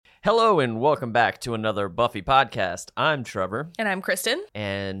Hello and welcome back to another Buffy podcast. I'm Trevor. And I'm Kristen.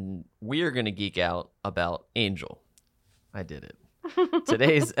 And we are going to geek out about Angel. I did it.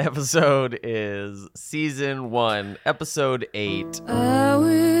 Today's episode is Season 1, Episode 8. I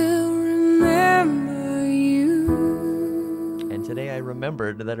will remember you. And today I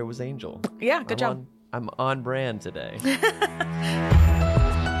remembered that it was Angel. Yeah, good job. I'm on brand today.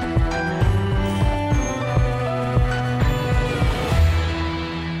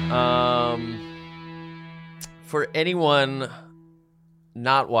 For anyone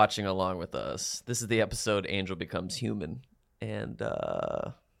not watching along with us, this is the episode Angel becomes human. And,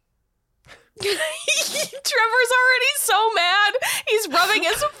 Trevor's already so mad. He's rubbing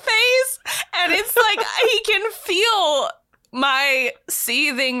his face, and it's like he can feel my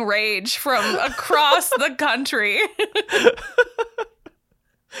seething rage from across the country.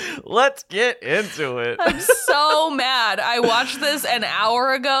 Let's get into it. I'm so mad. I watched this an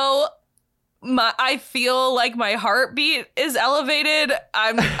hour ago. I feel like my heartbeat is elevated.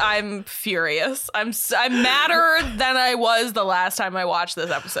 I'm furious. I'm madder than I was the last time I watched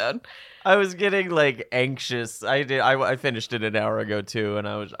this episode. I was getting like anxious. I finished it an hour ago too, and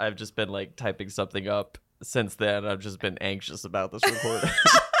I've just been like typing something up since then. I've just been anxious about this recording.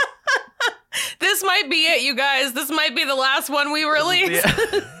 This might be it, you guys. This might be the last one we release.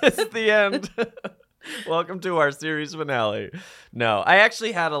 This is the end. Welcome to our series finale. No, I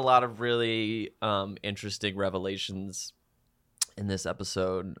actually had a lot of really interesting revelations in this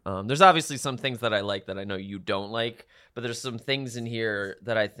episode. There's obviously some things that I like that I know you don't like, but there's some things in here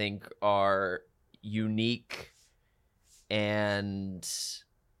that I think are unique and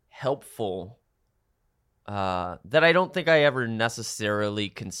helpful that I don't think I ever necessarily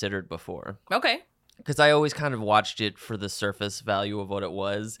considered before. Okay. Because I always kind of watched it for the surface value of what it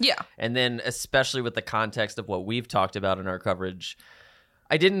was. Yeah. And then especially with the context of what we've talked about in our coverage,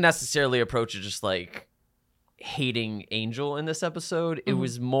 I didn't necessarily approach it just like hating Angel in this episode. Mm-hmm. It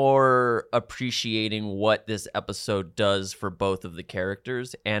was more appreciating what this episode does for both of the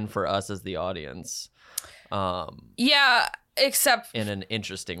characters and for us as the audience. Yeah, except in an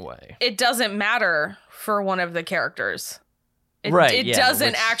interesting way. It doesn't matter for one of the characters. It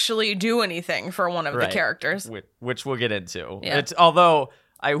doesn't actually do anything for one of the characters. Which we'll get into. Yeah. Although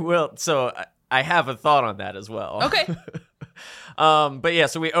I have a thought on that as well. Okay. But yeah,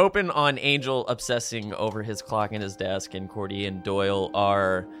 so we open on Angel obsessing over his clock in his desk, and Cordy and Doyle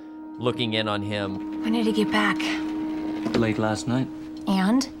are looking in on him. When did he get back? Late last night.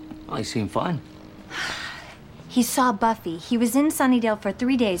 And? Oh, he seemed fine. He saw Buffy. He was in Sunnydale for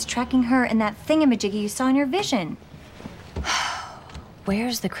 3 days, tracking her in that thingamajiggy you saw in your vision.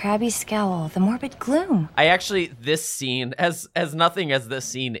 Where's the crabby scowl, the morbid gloom? I actually, this scene, as nothing as this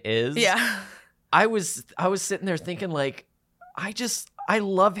scene is, I was sitting there thinking like, I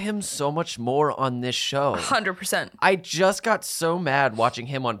love him so much more on this show. 100%. I just got so mad watching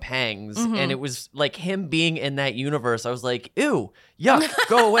him on Pangs, and it was like him being in that universe. I was like, ew, yuck,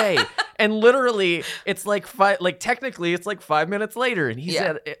 go away. And literally, it's like technically, it's like 5 minutes later, and he's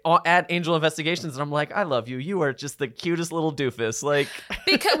at Angel Investigations, and I'm like, I love you. You are just the cutest little doofus. Like,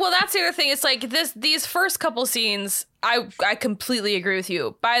 because that's the other thing. It's like these first couple scenes. I completely agree with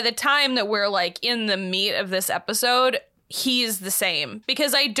you. By the time that we're like in the meat of this episode, he's the same,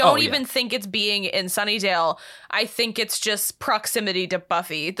 because I don't even think it's being in Sunnydale. I think it's just proximity to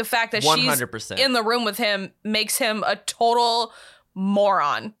Buffy. The fact that 100%. She's in the room with him makes him a total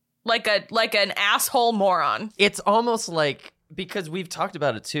moron. Like an asshole moron. It's almost like, because we've talked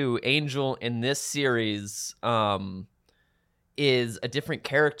about it too, Angel in this series is a different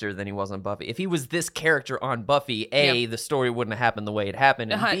character than he was on Buffy. If he was this character on Buffy, the story wouldn't have happened the way it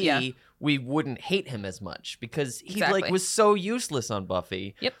happened, and B, we wouldn't hate him as much, because he was so useless on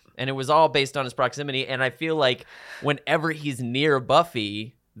Buffy. Yep. And it was all based on his proximity, and I feel like whenever he's near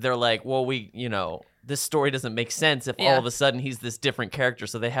Buffy, they're like, well, this story doesn't make sense if all of a sudden he's this different character,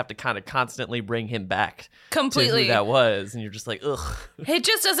 so they have to kind of constantly bring him back completely to who that was, and you're just like, ugh. It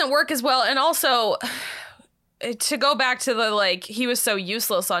just doesn't work as well. And also, to go back to the like, he was so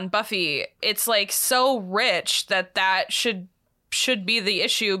useless on Buffy, it's like so rich that should be the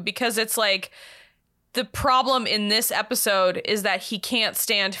issue, because it's like the problem in this episode is that he can't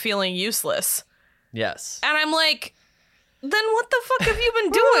stand feeling useless. Yes. And I'm like, then what the fuck have you been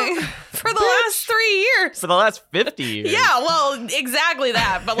doing for the last 3 years? For the last 50 years. Yeah, well, exactly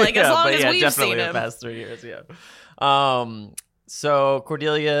that. But like, as long as we've seen him. The past 3 years, So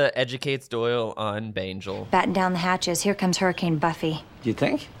Cordelia educates Doyle on Bangel. Batten down the hatches. Here comes Hurricane Buffy. You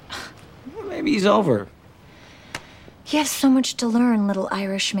think? Maybe he's over. You have so much to learn, little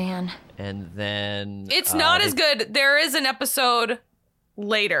Irish man. And then... It's not as good. There is an episode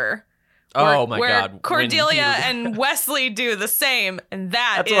later. Oh my where God. Cordelia and Wesley do the same, and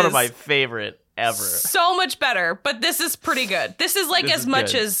that's one of my favorite ever. So much better, but this is pretty good. This is like as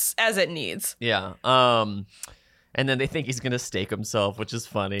much as it needs. Yeah. And then they think he's gonna stake himself, which is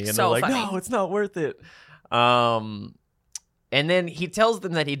funny. And So they're like, funny. no, it's not worth it. And then he tells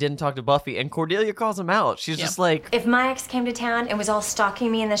them that he didn't talk to Buffy, and Cordelia calls him out. She's just like, if my ex came to town and was all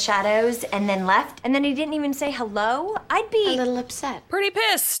stalking me in the shadows and then left, and then he didn't even say hello, I'd be a little upset. Pretty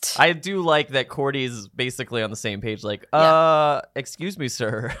pissed. I do like that Cordy's basically on the same page, like, excuse me,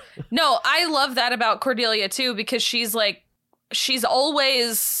 sir. No, I love that about Cordelia too, because she's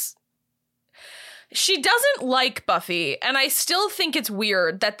always... She doesn't like Buffy, and I still think it's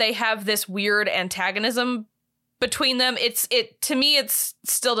weird that they have this weird antagonism between them. To me, it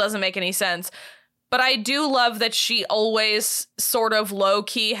still doesn't make any sense. But I do love that she always sort of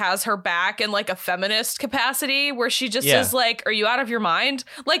low-key has her back in like a feminist capacity, where she just is like, are you out of your mind?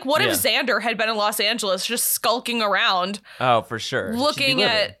 Like, what if Xander had been in Los Angeles just skulking around? Oh, for sure. Looking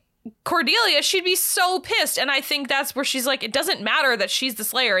at Cordelia, she'd be so pissed. And I think that's where she's like, it doesn't matter that she's the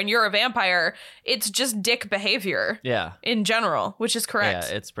Slayer and you're a vampire. It's just dick behavior. Yeah. In general, which is correct.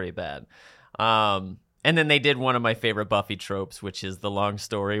 Yeah, it's pretty bad. And then they did one of my favorite Buffy tropes, which is the long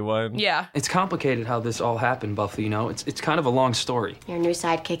story one. Yeah. It's complicated how this all happened, Buffy, you know? It's kind of a long story. Your new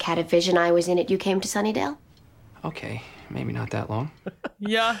sidekick had a vision I was in it. You came to Sunnydale? Okay, maybe not that long.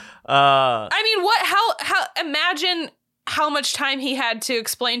 Yeah. I mean, how imagine how much time he had to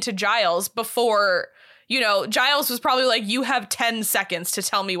explain to Giles before, Giles was probably like, you have 10 seconds to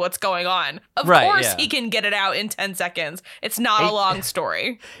tell me what's going on. Of course he can get it out in 10 seconds. It's not a long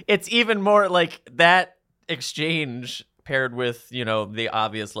story. It's even more like that exchange paired with, the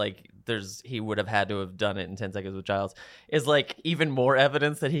obvious, like, he would have had to have done it in 10 seconds with Giles, is like even more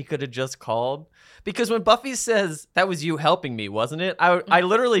evidence that he could have just called. Because when Buffy says, that was you helping me, wasn't it? I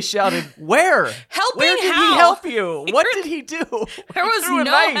literally shouted, where? Where did how? he help you? What did he do? There was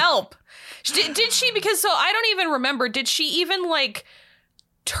no help. Did she? Because so I don't even remember. Did she even like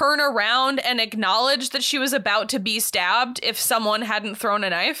turn around and acknowledge that she was about to be stabbed if someone hadn't thrown a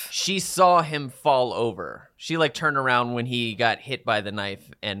knife? She saw him fall over. She like turned around when he got hit by the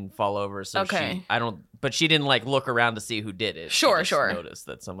knife and fall over. So but she didn't like look around to see who did it. Sure. She just noticed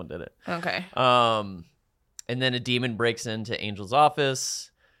that someone did it. Okay. And then a demon breaks into Angel's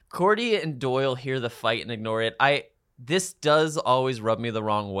office. Cordy and Doyle hear the fight and ignore it. This does always rub me the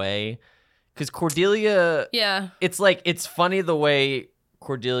wrong way. Because Cordelia, it's funny the way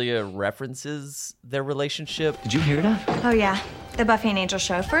Cordelia references their relationship. Did you hear that? Oh, yeah. The Buffy and Angel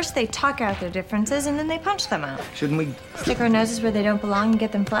show. First, they talk out their differences, and then they punch them out. Shouldn't we stick our noses where they don't belong and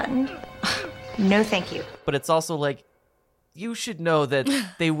get them flattened? No, thank you. But it's also like, you should know that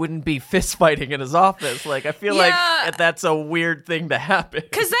they wouldn't be fist fighting in his office. Like, I feel like that's a weird thing to happen.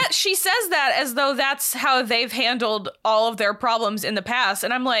 Because she says that as though that's how they've handled all of their problems in the past.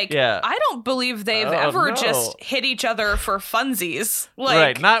 And I'm like, I don't believe they've ever just hit each other for funsies.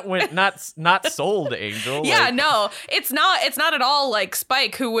 Like, right. Not sold Angel. Yeah, no. It's not at all like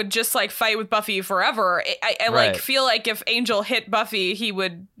Spike, who would just like fight with Buffy forever. I like feel like if Angel hit Buffy, he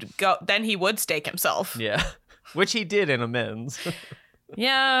would stake himself. Yeah. Which he did in Amends.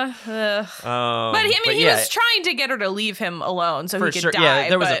 Yeah. But he was trying to get her to leave him alone so he could die. Yeah,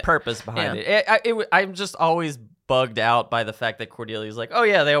 there was a purpose behind it. I'm just always bugged out by the fact that Cordelia's like, oh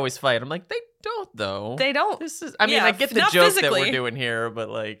yeah, they always fight. I'm like, they don't though. They don't. I get the joke physically that we're doing here, but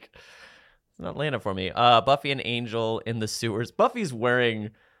like, it's not landing for me. Buffy and Angel in the sewers. Buffy's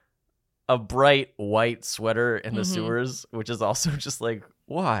wearing a bright white sweater in the sewers, which is also just like,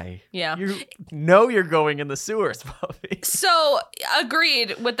 why? Yeah. You're going in the sewers, Buffy. So,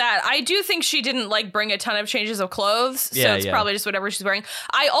 agreed with that. I do think she didn't like bring a ton of changes of clothes. So it's probably just whatever she's wearing.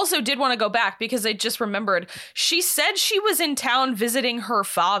 I also did want to go back because I just remembered. She said she was in town visiting her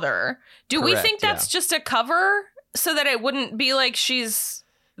father. Do we think that's just a cover so that it wouldn't be like she's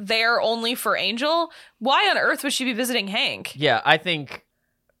there only for Angel? Why on earth would she be visiting Hank? Yeah, I think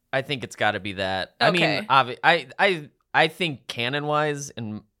it's got to be that. Okay. I mean, I think canon-wise,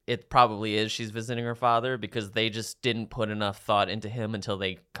 and it probably is, she's visiting her father because they just didn't put enough thought into him until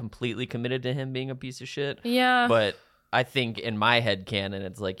they completely committed to him being a piece of shit. Yeah. But I think in my head canon,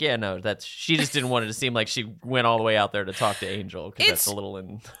 it's like, yeah, no, she just didn't want it to seem like she went all the way out there to talk to Angel because that's a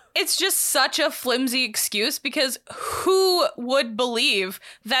little It's just such a flimsy excuse because who would believe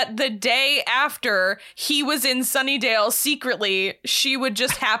that the day after he was in Sunnydale secretly, she would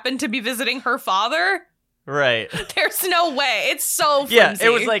just happen to be visiting her father? Right. There's no way. It's so flimsy. Yeah, it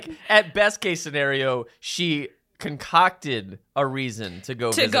was like, at best case scenario, she concocted a reason to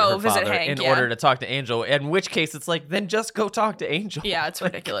go visit go her visit father Hank, in yeah. order to talk to Angel, in which case it's like, then just go talk to Angel. Yeah, it's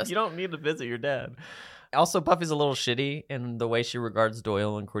Like, ridiculous. You don't need to visit your dad. Also, Buffy's a little shitty in the way she regards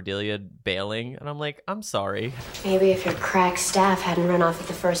Doyle and Cordelia bailing, and I'm like, I'm sorry. Maybe if your crack staff hadn't run off at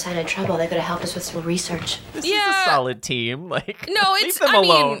the first sign of trouble, they could have helped us with some research. This is a solid team. Like, No, leave it's them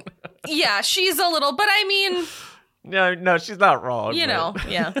alone. Yeah, she's a little, but I mean, No, she's not wrong. you know,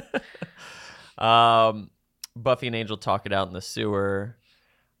 yeah. Buffy and Angel talk it out in the sewer.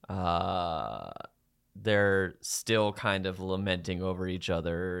 They're still kind of lamenting over each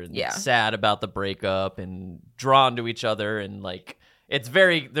other and sad about the breakup and drawn to each other, and like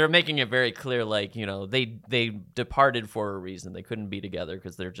they're making it very clear, like, you know, they departed for a reason. They couldn't be together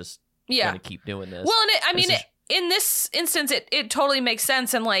because they're just gonna keep doing this. Well, and in this instance, it totally makes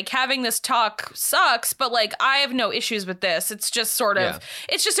sense, and like having this talk sucks, but like I have no issues with this. It's just sort of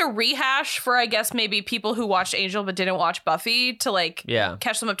it's just a rehash for, I guess, maybe people who watched Angel but didn't watch Buffy to like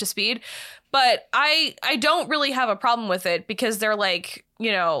catch them up to speed. But I don't really have a problem with it because they're like,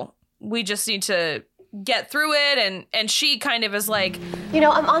 you know, we just need to get through it, and she kind of is like, You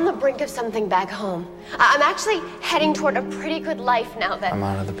know, I'm on the brink of something back home. I'm actually heading toward a pretty good life now that I'm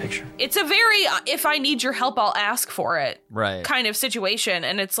out of the picture. it's a very if I need your help, I'll ask for it kind of situation.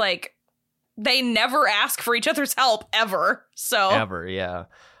 And it's like they never ask for each other's help ever. So ever, yeah.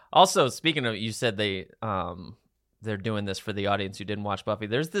 Also, speaking of, you said they're doing this for the audience who didn't watch Buffy.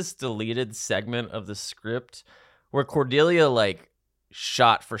 There's this deleted segment of the script where Cordelia, like,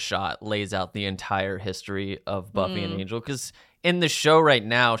 shot for shot lays out the entire history of Buffy and Angel, because in the show right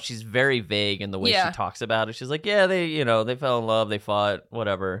now she's very vague in the way she talks about it. She's like, yeah, they fell in love, they fought,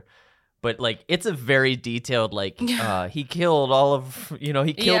 whatever. But like, it's a very detailed, like, he killed all of,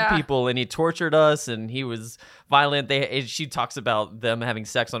 he killed people and he tortured us and he was violent. She talks about them having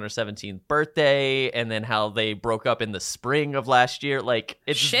sex on her 17th birthday and then how they broke up in the spring of last year. Like,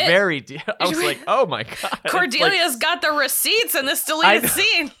 it's very, I was like, oh my God. Cordelia's got the receipts in this deleted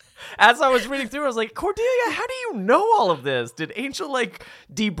scene. As I was reading through, I was like, Cordelia, how do you know all of this? Did Angel, like,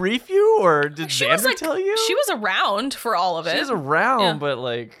 debrief you, or did Xander tell you? She was around for all of it. She was around, but,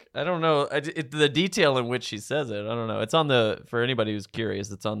 like, I don't know. The detail in which she says it, I don't know. It's on for anybody who's curious,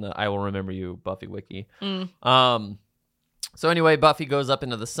 it's on the I Will Remember You Buffy wiki. So anyway, Buffy goes up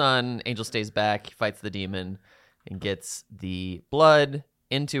into the sun. Angel stays back. He fights the demon and gets the blood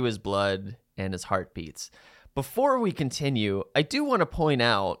into his blood, and his heart beats. Before we continue, I do want to point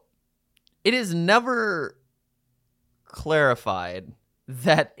out, it is never clarified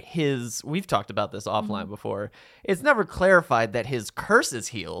that we've talked about this offline before, it's never clarified that his curse is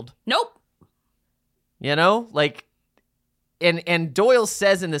healed. Nope. You know? Like, and Doyle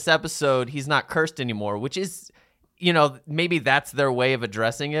says in this episode he's not cursed anymore, which is, maybe that's their way of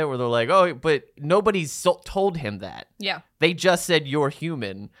addressing it, where they're like, oh, but nobody's told him that. Yeah. They just said you're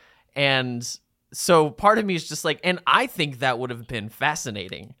human. And so part of me is just like, and I think that would have been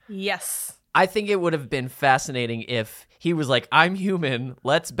fascinating. Yes. I think it would have been fascinating if he was like, I'm human,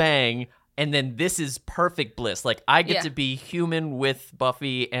 let's bang, and then this is perfect bliss. Like, I get to be human with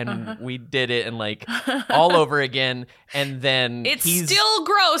Buffy, and we did it, and like, all over again, and then it's still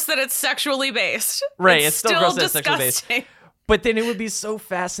gross that it's sexually based. Right, it's still gross that it's disgusting. Sexually based. But then it would be so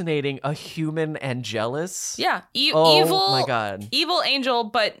fascinating, a human and jealous. Yeah. Oh, evil, my God. Evil Angel,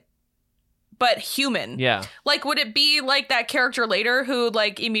 but human. Yeah. Like, would it be like that character later who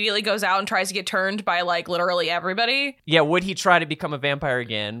like immediately goes out and tries to get turned by like literally everybody? Yeah, would he try to become a vampire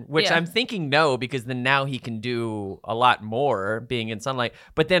again? Which I'm thinking no, because then now he can do a lot more being in sunlight.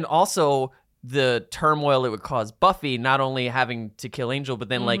 But then also the turmoil it would cause Buffy, not only having to kill Angel, but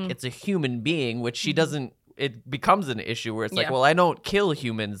then like it's a human being, which she doesn't, it becomes an issue where it's like, well, I don't kill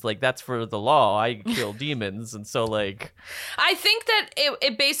humans. Like, that's for the law. I kill demons. And so, like, I think that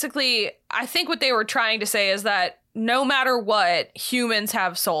it basically, I think what they were trying to say is that no matter what, humans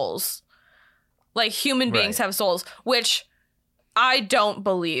have souls. Like, human beings have souls, which I don't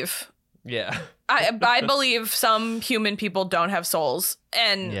believe. Yeah. I believe some human people don't have souls.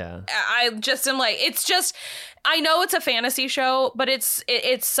 And I just am like, it's just, I know it's a fantasy show, but it's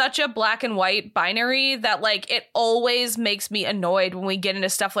such a black and white binary that like it always makes me annoyed when we get into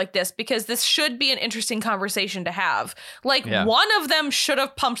stuff like this, because this should be an interesting conversation to have. Like one of them should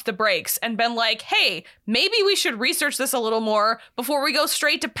have pumped the brakes and been like, hey, maybe we should research this a little more before we go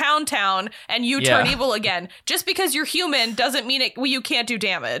straight to Pound Town and you turn evil again. Just because you're human doesn't mean you can't do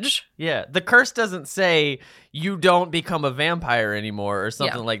damage. Yeah, the curse doesn't say you don't become a vampire anymore or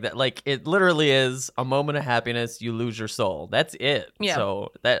something like that. Like, it literally is a moment of happiness, you lose your soul. That's it. Yeah.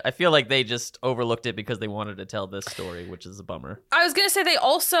 So that I feel like they just overlooked it because they wanted to tell this story, which is a bummer. I was going to say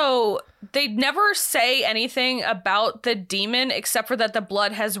they never say anything about the demon except for that the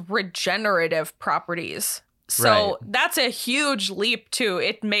blood has regenerative properties. So that's a huge leap too.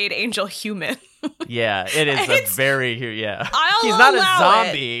 It made Angel human. Yeah, it is a very he's I'll not a allow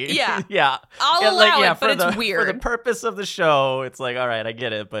zombie. it. Yeah. Yeah. I'll allow it, but it's For weird. the purpose of the show, it's like, all right, I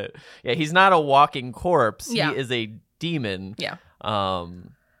get it, but yeah, he's not a walking corpse. Yeah. He is a demon. Yeah.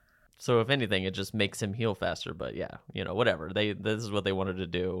 So if anything, it just makes him heal faster. But yeah, whatever. This is what they wanted to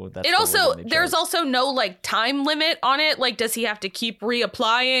do. That's there's also no like time limit on it. Like, does he have to keep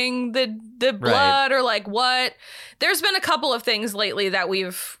reapplying the blood or like what? There's been a couple of things lately that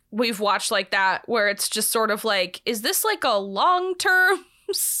we've watched like that where it's just sort of like, is this like a long-term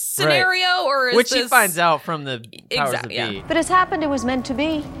scenario or is which this... he finds out from the powers that be. If it has happened, it was meant to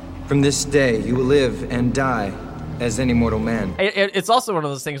be. From this day, you will live and die as any mortal man. It's also one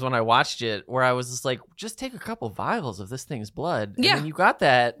of those things when I watched it where I was just like, just take a couple vials of this thing's blood. And then you got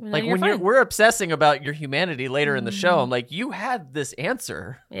that. And like then when you're fine. we're obsessing about your humanity later in the show, I'm like, you had this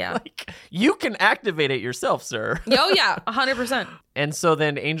answer. Yeah. Like, you can activate it yourself, sir. Oh yeah, 100%. And so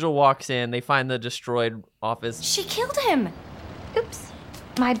then Angel walks in, they find the destroyed office. She killed him. Oops.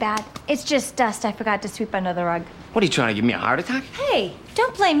 My bad. It's just dust I forgot to sweep under the rug. What are you trying to give me a heart attack? Hey,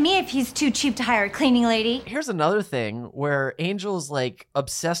 don't blame me if he's too cheap to hire a cleaning lady. Here's another thing where Angel's like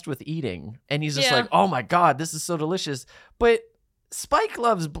obsessed with eating, and he's just Yeah. like, oh my God, this is so delicious. But Spike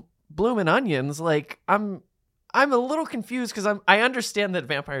loves bloomin' onions. Like, I'm a little confused because I understand that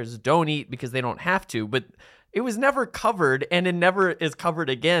vampires don't eat because they don't have to, but it was never covered, and it never is covered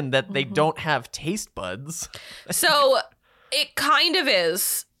again that they don't have taste buds. So it kind of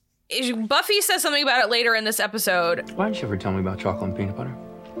is. Buffy says something about it later in this episode. Why didn't you ever tell me about chocolate and peanut butter?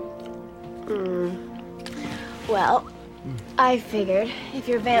 Well, I figured if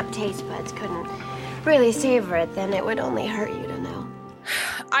your vamp taste buds couldn't really savor it, then it would only hurt you to know.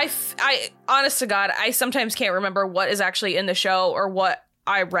 I honest to God, I sometimes can't remember what is actually in the show or what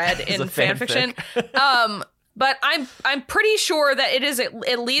I read in a fan fiction. But I'm pretty sure that it is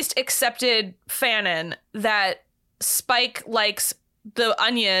at least accepted fanon that Spike likes the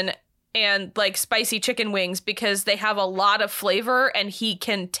onion and like spicy chicken wings because they have a lot of flavor and he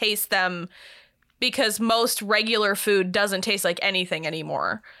can taste them because most regular food doesn't taste like anything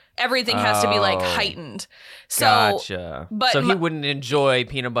anymore. Everything has to be like heightened. So, gotcha. But so he wouldn't enjoy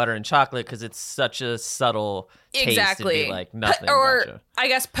peanut butter and chocolate because it's such a subtle taste. Exactly. It'd be like nothing. Or Gotcha. I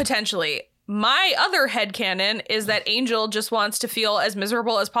guess potentially. My other headcanon is that Angel just wants to feel as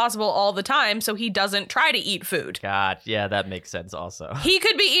miserable as possible all the time, so he doesn't try to eat food. God, yeah, that makes sense also. He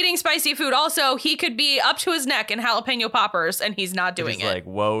could be eating spicy food also. He could be up to his neck in jalapeno poppers, and he's not doing He's it. like,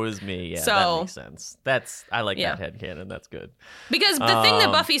 woe is me. Yeah, So- that makes sense. I like Yeah. that headcanon. That's good. Because the thing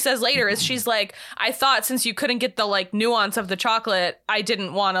that Buffy says later is she's like, I thought since you couldn't get the like nuance of the chocolate, I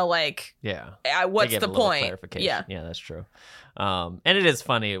didn't want to like, Yeah. what's They give the a little point? Clarification. Yeah. Yeah, that's true. And it is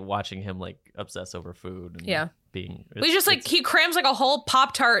funny watching him like obsess over food. And Yeah. being. We just like he crams like a whole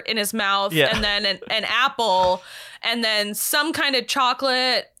Pop-Tart in his mouth Yeah. and then an apple and then some kind of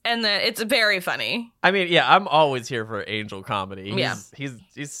chocolate and then it's very funny. I mean, yeah, I'm always here for Angel comedy.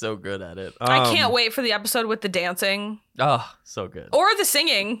 He's so good at it. I can't wait for the episode with the dancing Oh, so good. or the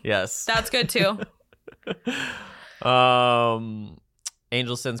singing. Yes. That's good too.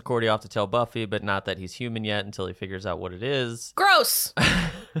 Angel sends Cordy off to tell Buffy, but not that he's human yet until he figures out what it is. Gross.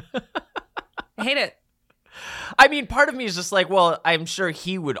 I hate it. I mean, part of me is just like, well, I'm sure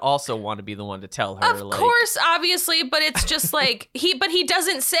he would also want to be the one to tell her. Of course, obviously, but it's just like he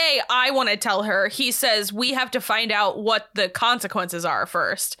doesn't say I want to tell her. He says we have to find out what the consequences are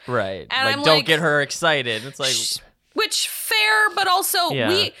first. Right. And like, I'm don't like, get her excited. It's like, which fair, but also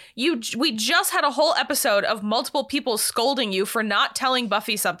Yeah. we just had a whole episode of multiple people scolding you for not telling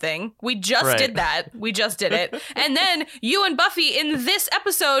Buffy something. We just Right. did that. We just did it. And then you and Buffy in this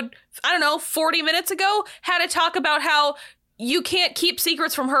episode, I don't know, 40 minutes ago, had to talk about how you can't keep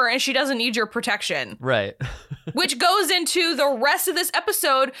secrets from her and she doesn't need your protection. right. Which goes into the rest of this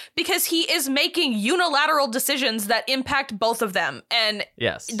episode because he is making unilateral decisions that impact both of them. And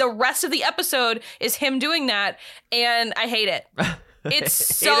Yes. the rest of the episode is him doing that, and I hate it. It's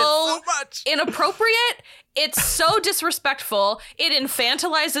so, so much. inappropriate. It's so disrespectful. It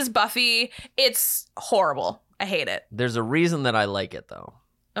infantilizes Buffy. It's horrible. I hate it. There's a reason that I like it, though.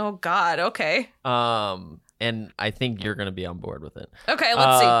 Oh, God. Okay. And I think you're going to be on board with it. Okay,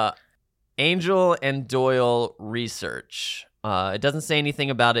 let's see. Angel and Doyle research. It doesn't say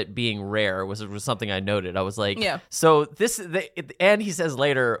anything about it being rare, was something I noted. I was like, Yeah. So and he says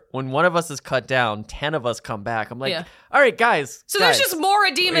later, when one of us is cut down, 10 of us come back. I'm like, Yeah. all right, guys. So there's just more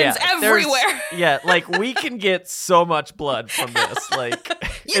demons everywhere. Yeah, like we can get so much blood from this. Like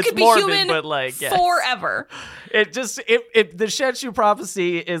You it's could be morbid, human but like yes. forever. It just the Shanshu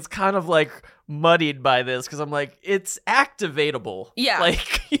prophecy is kind of like muddied by this because I'm like, it's activatable. Yeah.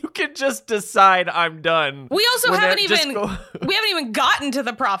 Like you can just decide I'm done. We also haven't even go- we haven't even gotten to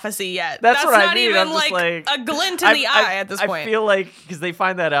the prophecy yet. That's what I not mean. even I'm just like a glint in the eye at this point. I feel like because they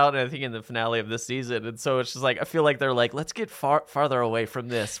find that out, I think in the finale of this season, and so it's just like I feel like they're like, let's get farther away from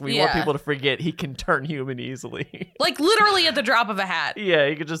this. We want people to forget he can turn human easily. Like literally at the drop of a hat. Yeah,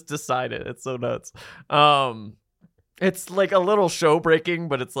 you could just decide it. It's so nuts. It's like a little show breaking,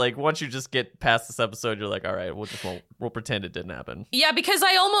 but it's like once you just get past this episode, you're like, all right, we'll pretend it didn't happen. Yeah, because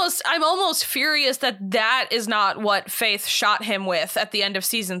I'm almost furious that is not what Faith shot him with at the end of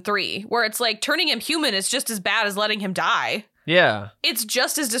season 3, where it's like turning him human is just as bad as letting him die. Yeah. It's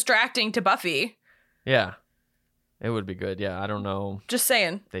just as distracting to Buffy. Yeah. It would be good. Yeah, I don't know. Just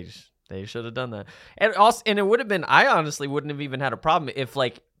saying. They should have done that. And it would have been, I honestly wouldn't have even had a problem if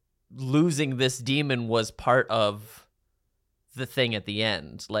like losing this demon was part of the thing at the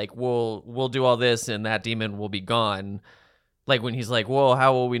end. Like we'll do all this and that demon will be gone. Like when he's like, whoa,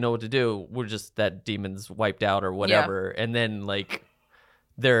 how will we know what to do? We're just, that demon's wiped out or whatever. Yeah. And then like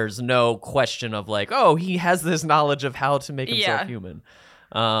there's no question of like, oh, he has this knowledge of how to make himself human.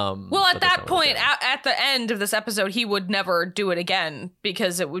 Well, at that point, at the end of this episode, he would never do it again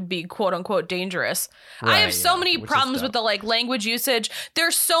because it would be quote unquote dangerous. Right, I have so many problems with the like language usage.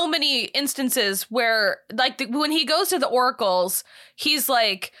 There's so many instances where like when he goes to the oracles, he's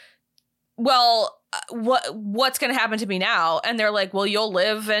like, well, what's going to happen to me now? And they're like, well, you'll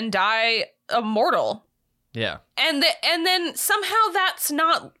live and die immortal. Yeah. And then somehow that's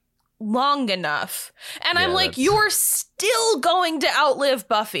not long enough. And I'm like, you're still going to outlive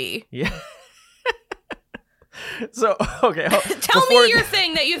Buffy. Yeah. So, okay. Tell me your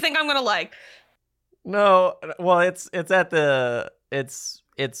thing that you think I'm going to like. No, well, it's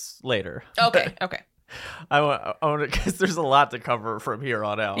later. Okay. I want to, because there's a lot to cover from here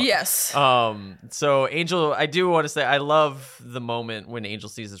on out. Yes. So Angel, I do want to say I love the moment when Angel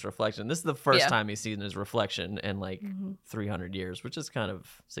sees his reflection. This is the first time he's seen his reflection in like 300 years, which is kind of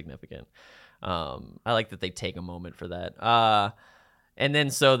significant. I like that they take a moment for that. And then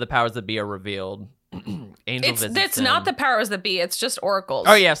so the powers that be are revealed. Angel visits it's them. not the powers that be. It's just oracles.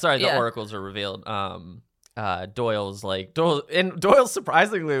 Oh yeah, sorry, the oracles are revealed. Doyle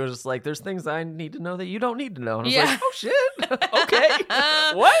surprisingly was just like, there's things I need to know that you don't need to know. And I was like, oh shit. Okay.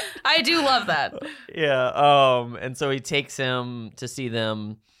 What? I do love that. Yeah. And so he takes him to see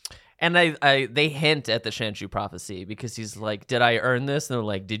them. And they hint at the Shanshu prophecy because he's like, did I earn this? And they're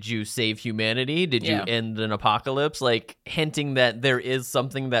like, did you save humanity? Did you end an apocalypse? Like hinting that there is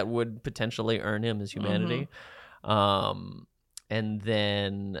something that would potentially earn him his humanity. And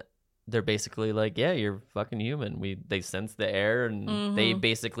then they're basically like, yeah, you're fucking human. They sense the air and they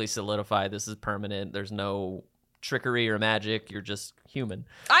basically solidify this is permanent. There's no trickery or magic. You're just human.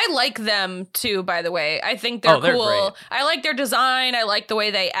 I like them too, by the way. I think they're cool. Great. I like their design. I like the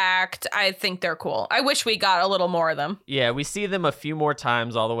way they act. I think they're cool. I wish we got a little more of them. Yeah, we see them a few more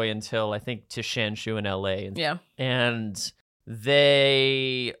times all the way until I think to Shanshu in LA. Yeah. And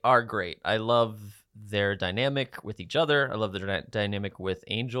they are great. I love their dynamic with each other. I love their dynamic with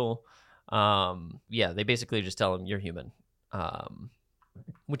Angel. Yeah, they basically just tell him you're human.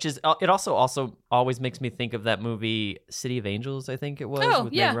 Which is, it also always makes me think of that movie City of Angels, I think it was,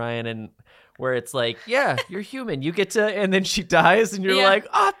 with Meg Ryan, and where it's like, yeah, you're human, you get to, and then she dies and you're like,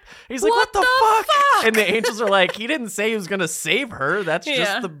 oh, he's like, what the fuck? And the angels are like, he didn't say he was gonna save her, that's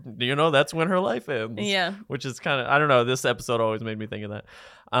just that's when her life ends. Yeah. Which is kind of, I don't know, this episode always made me think of that.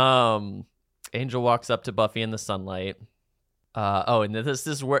 Angel walks up to Buffy in the sunlight. And this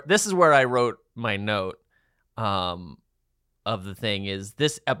is where I wrote my note. Of the thing is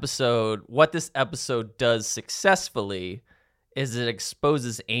what this episode does successfully is it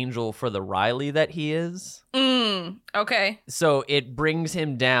exposes Angel for the Riley that he is. Okay. So it brings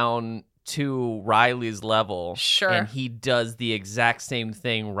him down to Riley's level. Sure. And he does the exact same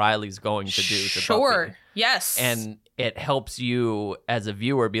thing Riley's going to do to Buffy. Yes. And it helps you as a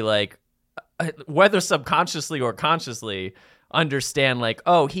viewer be like, whether subconsciously or consciously, understand like,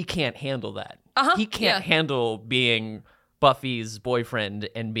 oh, he can't handle that. He can't handle being Buffy's boyfriend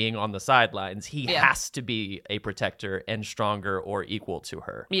and being on the sidelines. He has to be a protector and stronger or equal to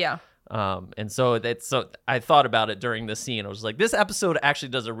her. Yeah. And so I thought about it during the scene. I was like, this episode actually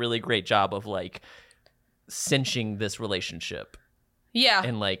does a really great job of like cinching this relationship. Yeah.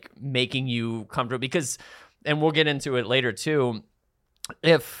 And like making you comfortable because, and we'll get into it later too,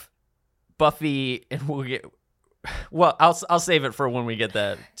 if Buffy, and I'll save it for when we get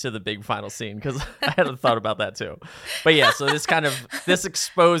to the big final scene because I hadn't thought about that too. But yeah, so this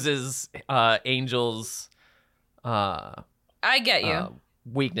exposes Angel's I get you.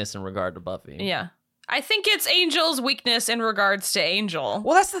 Weakness in regard to Buffy. Yeah. I think it's Angel's weakness in regards to Angel.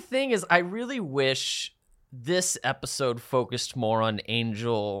 Well, that's the thing is I really wish this episode focused more on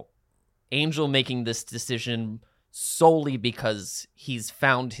Angel making this decision solely because he's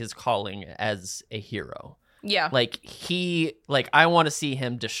found his calling as a hero. Yeah. Like I want to see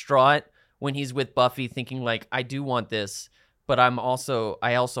him distraught when he's with Buffy thinking like, I do want this, but I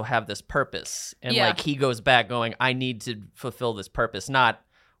also have this purpose. And like he goes back going, I need to fulfill this purpose, not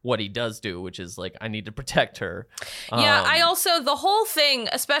what he does do, which is like, I need to protect her. Yeah, I also, the whole thing,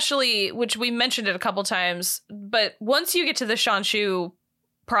 especially, which we mentioned it a couple times, but once you get to the Shanshu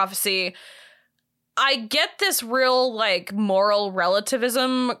prophecy, I get this real like moral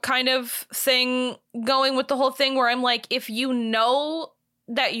relativism kind of thing going with the whole thing where I'm like, if you know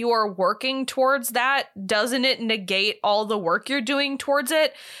that you're working towards that, doesn't it negate all the work you're doing towards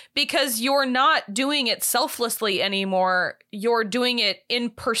it? Because you're not doing it selflessly anymore. You're doing it in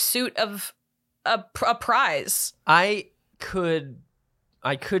pursuit of a prize. I could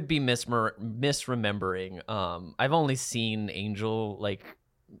be misremembering. I've only seen Angel like,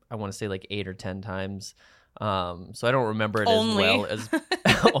 I want to say like 8 or 10 times. So I don't remember it as well as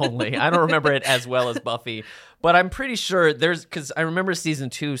only. I don't remember it as well as Buffy, but I'm pretty sure because I remember season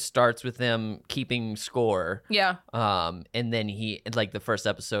 2 starts with them keeping score. Yeah. And then he, like the first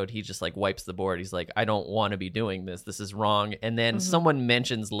episode, he just like wipes the board. He's like, I don't want to be doing this. This is wrong. And then someone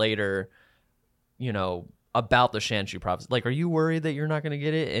mentions later, about the Shanshu prophecy. Like, are you worried that you're not going to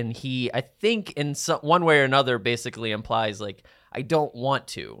get it? And he, I think in one way or another, basically implies like, I don't want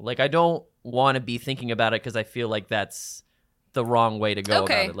to. Like, I don't want to be thinking about it because I feel like that's the wrong way to go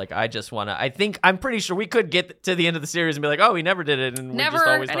about it. Like, I just want to. I'm pretty sure we could get to the end of the series and be like, oh, he never did it, and never we just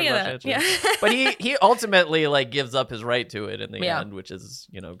always any talk of about that. Shanshu. Yeah. But he ultimately like gives up his right to it in the end, which is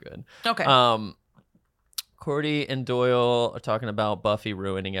good. Okay. Cordy and Doyle are talking about Buffy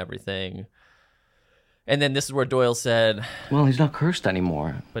ruining everything. And then this is where Doyle said, well, he's not cursed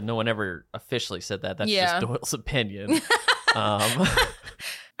anymore. But no one ever officially said that. That's just Doyle's opinion.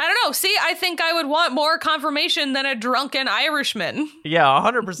 I don't know. See, I think I would want more confirmation than a drunken Irishman. Yeah,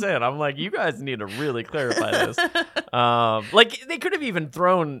 100%. I'm like, you guys need to really clarify this. Like, they could have even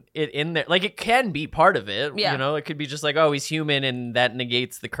thrown it in there. Like, it can be part of it. Yeah. It could be just like, oh, he's human and that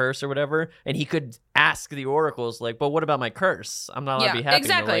negates the curse or whatever. And he could ask the oracles, like, but what about my curse? I'm not allowed to be happy.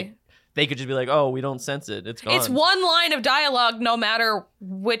 Exactly. They could just be like, oh, we don't sense it. It's gone. It's one line of dialogue no matter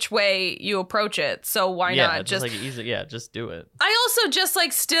which way you approach it. So why not? Just like easy. Yeah, just do it. I also just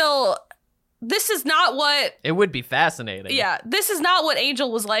like still, this is not what... It would be fascinating. Yeah, this is not what Angel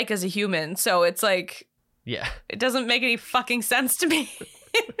was like as a human. So it's like... Yeah. It doesn't make any fucking sense to me.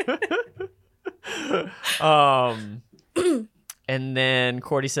 And then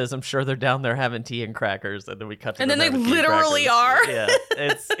Cordy says, I'm sure they're down there having tea and crackers. And then we cut to and them then they having tea and literally crackers. are.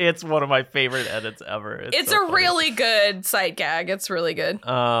 Yeah, it's one of my favorite edits ever. It's so a funny. really good sight gag. It's really good.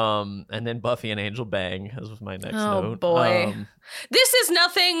 And then Buffy and Angel bang. This was my next note. Oh, boy. This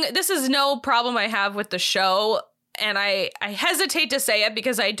is no problem I have with the show. And I hesitate to say it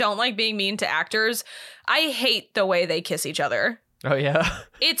because I don't like being mean to actors. I hate the way they kiss each other. Oh, yeah?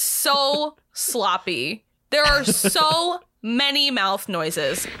 It's so sloppy. There are so many mouth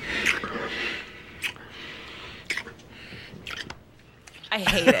noises. I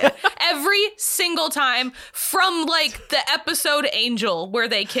hate it. Every single time from like the episode Angel where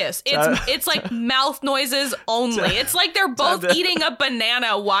they kiss. It's like mouth noises only. It's like they're both eating a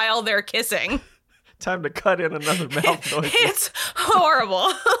banana while they're kissing. Time to cut in another mouth noise. It's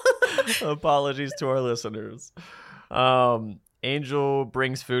horrible. Apologies to our listeners. Angel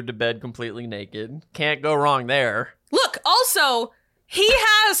brings food to bed completely naked. Can't go wrong there. Look, also, he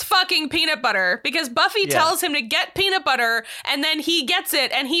has fucking peanut butter because Buffy tells him to get peanut butter and then he gets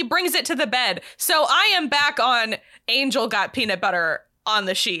it and he brings it to the bed. So I am back on Angel got peanut butter on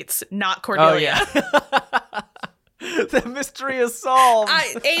the sheets, not Cordelia. Oh, yeah. The mystery is solved.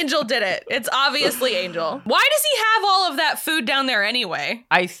 Angel did it. It's obviously Angel. Why does he have all of that food down there anyway?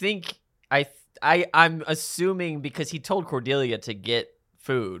 I think I'm assuming because he told Cordelia to get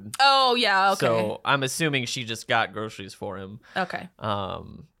food. Oh, yeah, okay. So I'm assuming she just got groceries for him. Okay.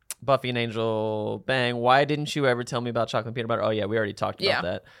 Buffy and Angel bang. Why didn't you ever tell me about chocolate and peanut butter? Oh, yeah, we already talked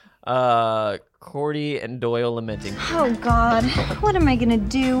about that. Cordy and Doyle lamenting. Oh, God. What am I going to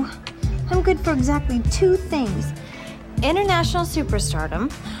do? I'm good for exactly 2 things. International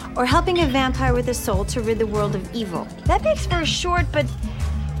superstardom, or helping a vampire with a soul to rid the world of evil. That makes for a short but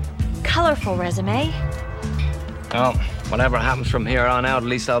colorful resume. Well, whatever happens from here on out, at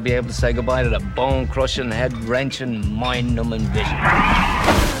least I'll be able to say goodbye to the bone-crushing, head-wrenching, mind-numbing vision.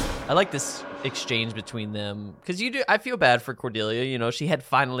 I like this exchange between them because I feel bad for Cordelia. You know, she had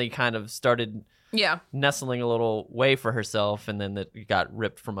finally kind of started nestling a little way for herself, and then it got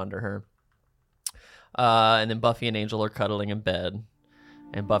ripped from under her. And then Buffy and Angel are cuddling in bed,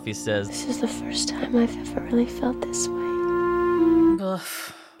 and Buffy says, This is the first time I've ever really felt this way. Ugh.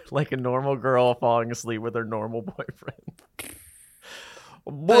 like a normal girl falling asleep with her normal boyfriend.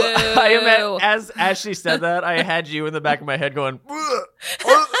 As she said that, I had you in the back of my head going,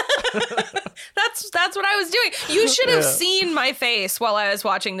 That's what I was doing. You should have seen my face while I was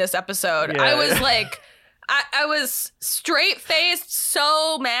watching this episode. Yeah. I was like, I was straight-faced,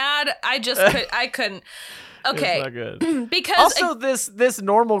 so mad. I couldn't. Okay. It's not good. Because also, this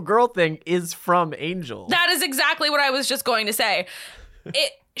normal girl thing is from Angel. that is exactly what I was just going to say.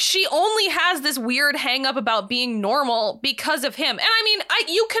 She only has this weird hang up about being normal because of him. And I mean,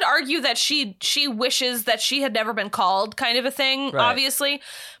 you could argue that she wishes that she had never been called, kind of a thing, Right. obviously.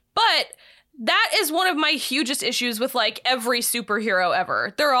 But that is one of my hugest issues with like every superhero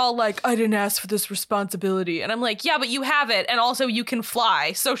ever. They're all like, I didn't ask for this responsibility. And I'm like, yeah, but you have it. And also you can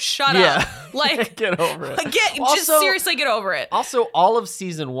fly. So shut up. Like, get over it. Just seriously get over it. Also, all of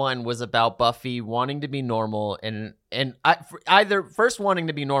season 1 was about Buffy wanting to be normal and either first wanting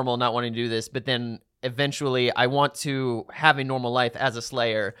to be normal, not wanting to do this, but then eventually I want to have a normal life as a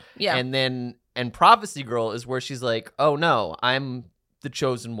Slayer. Yeah. And Prophecy Girl is where she's like, oh no, I'm the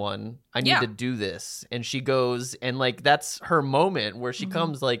chosen one. I need to do this. And she goes, and like that's her moment where she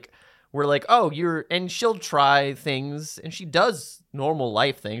comes like, we're like, oh, and she'll try things, and she does normal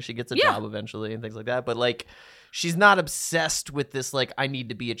life things. She gets a job eventually and things like that. But like, she's not obsessed with this, like, I need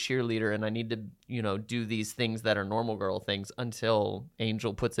to be a cheerleader and I need to, do these things that are normal girl things until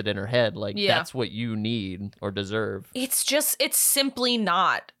Angel puts it in her head. Like, that's what you need or deserve. It's simply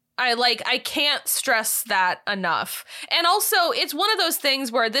not. I can't stress that enough. And also, it's one of those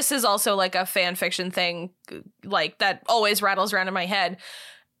things where this is also like a fan fiction thing, like that always rattles around in my head.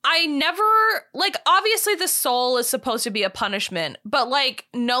 I never, like, obviously the soul is supposed to be a punishment, but like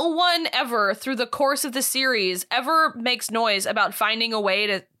no one ever through the course of the series ever makes noise about finding a way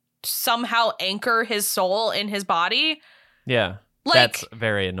to somehow anchor his soul in his body. Yeah. Like, that's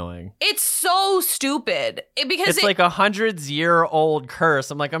very annoying. It's so stupid because it's like 100-year-old curse.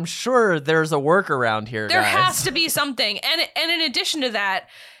 I'm like, I'm sure there's a workaround here. There guys. has to be something. And in addition to that,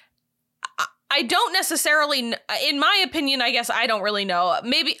 I don't necessarily, in my opinion, I guess I don't really know.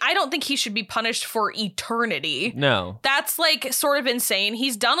 Maybe I don't think he should be punished for eternity. No. That's like sort of insane.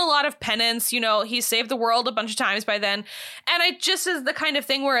 He's done a lot of penance, he's saved the world a bunch of times by then. And it just is the kind of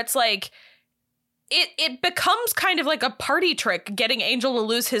thing where it's like, it becomes kind of like a party trick getting Angel to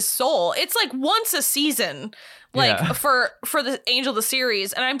lose his soul. It's like once a season, for the Angel the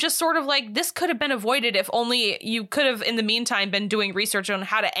series. And I'm just sort of like, this could have been avoided if only you could have in the meantime been doing research on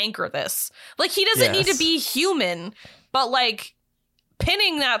how to anchor this. Like, he doesn't need to be human, but like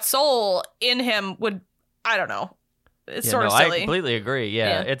pinning that soul in him would, I don't know. It's sort of silly. I completely agree.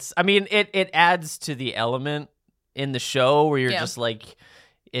 Yeah. It adds to the element in the show where you're just like,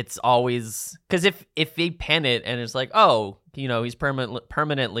 it's always because if they pen it and it's like, oh, he's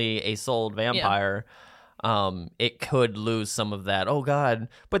permanently a souled vampire, it could lose some of that. Oh God!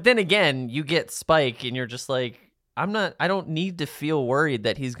 But then again, you get Spike, and you're just like, I don't need to feel worried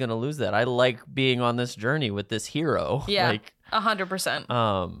that he's gonna lose that. I like being on this journey with this hero. Yeah, like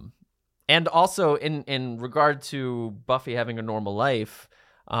 100%. And also in regard to Buffy having a normal life,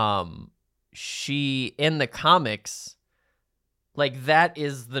 she in the comics. Like, that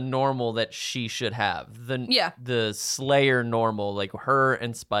is the normal that she should have. The Slayer normal, like her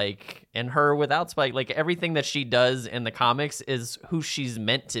and Spike, and her without Spike. Like, everything that she does in the comics is who she's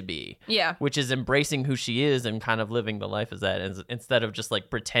meant to be. Yeah. Which is embracing who she is and kind of living the life as that, instead of just, like,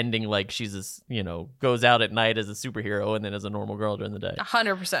 pretending like she's, goes out at night as a superhero and then as a normal girl during the day.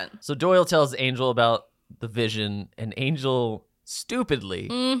 100%. So Doyle tells Angel about the vision, and Angel stupidly,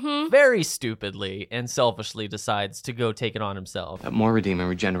 very stupidly and selfishly decides to go take it on himself. That Moira demon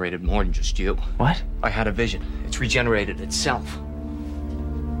regenerated more than just you. What? I had a vision. It's regenerated itself.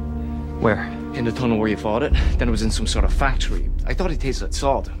 Where? In the tunnel where you fought it. Then it was in some sort of factory. I thought it tasted like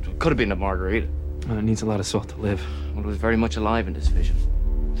salt. It could have been a margarita. Well, it needs a lot of salt to live. Well, it was very much alive in this vision.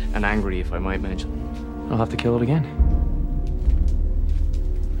 And angry, if I might mention. I'll have to kill it again.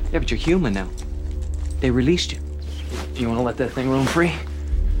 Yeah, but you're human now. They released you. You want to let that thing roam free?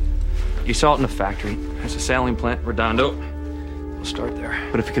 You saw it in the factory. There's a saline plant, Redondo. We'll start there.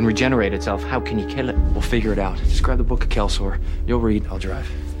 But if it can regenerate itself, how can you kill it? We'll figure it out. Just grab the book of Kelsor. You'll read, I'll drive.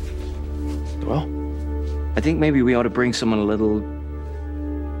 Well, I think maybe we ought to bring someone a little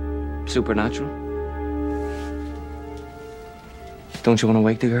supernatural. Don't you want to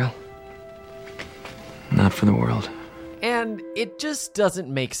wake the girl? not for the world. And it just doesn't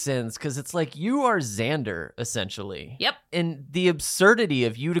make sense because it's like you are Xander, essentially. Yep. And the absurdity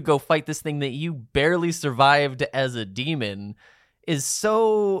of you to go fight this thing that you barely survived as a demon is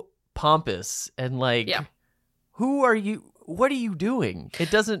so pompous and like, yeah. Who are you? What are you doing? It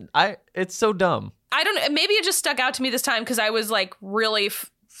doesn't, it's so dumb. I don't, maybe it just stuck out to me this time because I was like really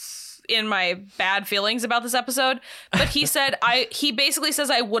in my bad feelings about this episode. But he said, he basically says,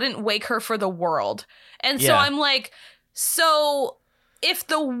 I wouldn't wake her for the world. And so I'm like, so if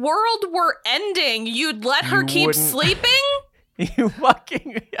the world were ending, you'd let her keep sleeping? You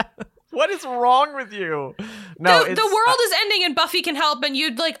fucking, what is wrong with you? No, the world is ending and Buffy can help, and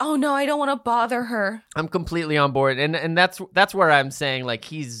you'd like, oh no, I don't want to bother her. I'm completely on board, and that's where I'm saying like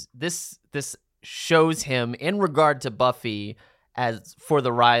this shows him in regard to Buffy as for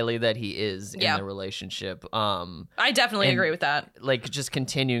the Riley that he is in the relationship. I definitely agree with that. Like just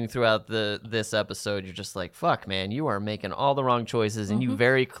continuing throughout this episode, you're just like, fuck, man, you are making all the wrong choices, and you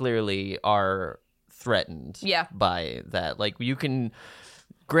very clearly are threatened by that. Like you can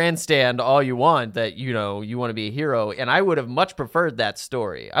grandstand all you want that you want to be a hero, and I would have much preferred that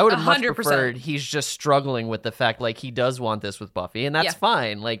story. I would have 100%. Much preferred he's just struggling with the fact like he does want this with Buffy, and that's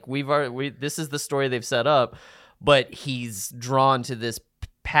fine. Like this is the story they've set up, but he's drawn to this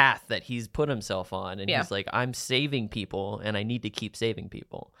path that he's put himself on, and he's like, I'm saving people and I need to keep saving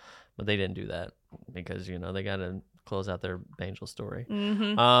people. But they didn't do that because they got to close out their Angel story.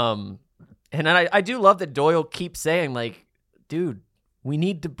 And I do love that Doyle keeps saying like, dude, we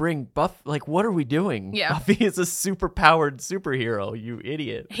need to bring like, what are we doing? Yeah. Buffy is a super-powered superhero, you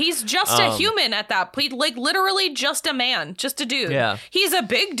idiot. He's just a human at that point. Like, literally just a man, just a dude. Yeah. He's a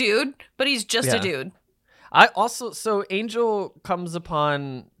big dude, but he's just a dude. So Angel comes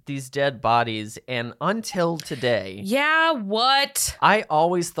upon these dead bodies, and until today... Yeah, what? I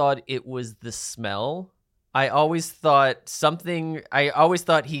always thought it was the smell. I always thought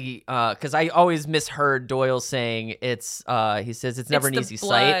he, because I always misheard Doyle saying he says it's never an easy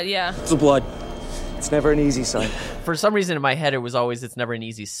sight. Yeah. It's the blood. It's never an easy sight. For some reason in my head, it was always, it's never an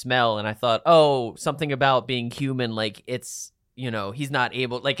easy smell. And I thought, oh, something about being human. Like it's, he's not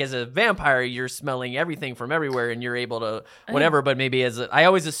able, like as a vampire, you're smelling everything from everywhere and you're able to whatever. But maybe I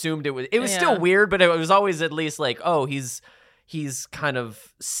always assumed it was still weird, but it was always at least like, oh, he's kind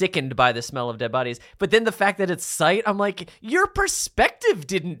of sickened by the smell of dead bodies. But then the fact that it's sight, I'm like, your perspective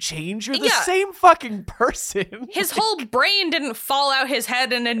didn't change. You're the same fucking person. His whole brain didn't fall out his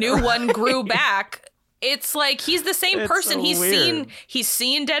head and a new one grew back. It's like he's the same person. So he's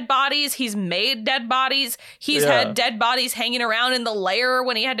seen dead bodies. He's made dead bodies. He's had dead bodies hanging around in the lair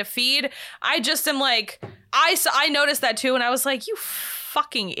when he had to feed. I just am like, I noticed that too, and I was like, you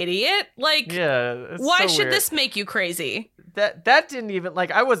fucking idiot. Like, why should this make you crazy? That didn't even,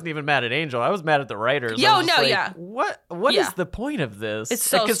 like, I wasn't even mad at Angel. I was mad at the writers. What is the point of this? It's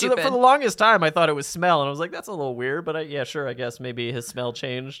so stupid. For the longest time, I thought it was smell, and I was like, that's a little weird, but sure, I guess maybe his smell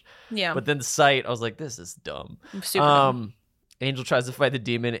changed. Yeah. But then sight, I was like, this is dumb. Super dumb. Angel tries to fight the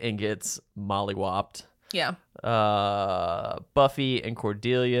demon and gets mollywopped. Yeah. Buffy and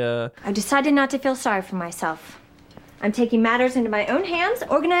Cordelia. I've decided not to feel sorry for myself. I'm taking matters into my own hands,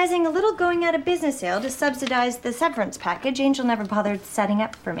 organizing a little going out of business sale to subsidize the severance package Angel never bothered setting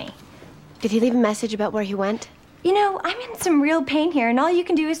up for me. Did he leave a message about where he went? I'm in some real pain here, and all you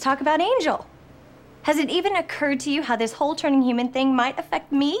can do is talk about Angel. Has it even occurred to you how this whole turning human thing might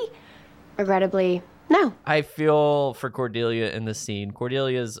affect me? Regrettably, no. I feel for Cordelia in this scene.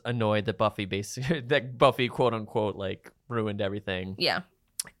 Cordelia's annoyed that Buffy quote unquote like ruined everything. Yeah.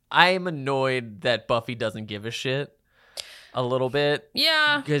 I'm annoyed that Buffy doesn't give a shit. A little bit.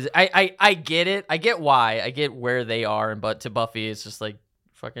 Yeah. Because I get it. I get why. I get where they are. But to Buffy, it's just like,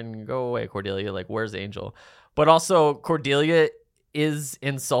 fucking go away, Cordelia. Like, where's Angel? But also, Cordelia is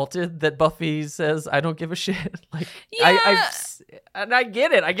insulted that Buffy says, I don't give a shit. Like, and I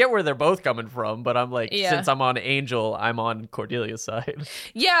get it. I get where they're both coming from. But I'm like, since I'm on Angel, I'm on Cordelia's side.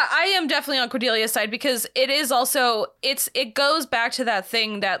 Yeah, I am definitely on Cordelia's side because it is also, it goes back to that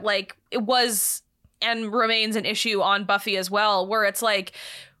thing that, like, it was and remains an issue on Buffy as well, where it's like,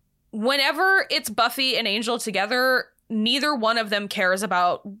 whenever it's Buffy and Angel together, neither one of them cares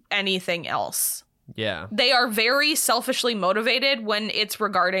about anything else. Yeah. They are very selfishly motivated when it's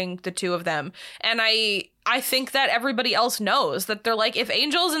regarding the two of them. And I I think that everybody else knows that they're like, if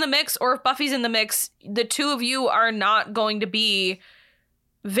Angel's in the mix or if Buffy's in the mix, the two of you are not going to be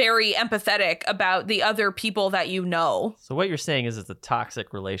very empathetic about the other people that you know. So what you're saying is it's a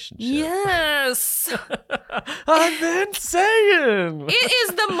toxic relationship. Yes. I've been saying. It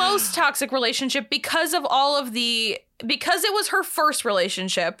is the most toxic relationship because of all of because it was her first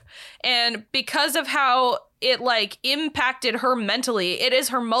relationship and because of how it like impacted her mentally. It is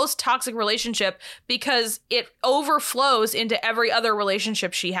her most toxic relationship because it overflows into every other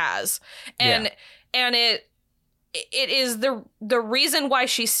relationship she has. And it is the reason why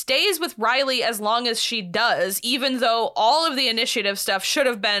she stays with Riley as long as she does, even though all of the initiative stuff should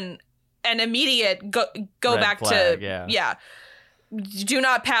have been an immediate go Red back flag, to do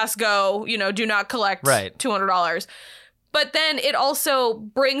not pass go, do not collect $200. But then it also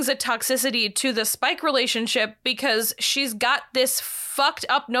brings a toxicity to the Spike relationship because she's got this fucked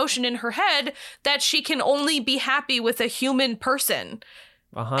up notion in her head that she can only be happy with a human person.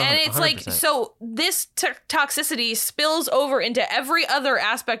 And it's 100%. Like, so this toxicity spills over into every other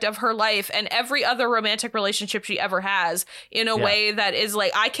aspect of her life and every other romantic relationship she ever has in a way that is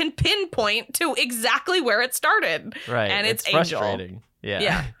like, I can pinpoint to exactly where it started. Right. And it's frustrating. Angel.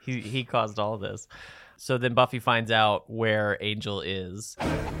 Yeah. He caused all this. So then Buffy finds out where Angel is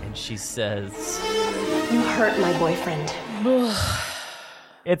and she says, You hurt my boyfriend.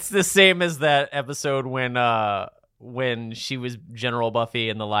 It's the same as that episode when she was General Buffy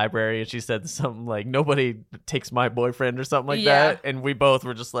in the library and she said something like, nobody takes my boyfriend or something like that. And we both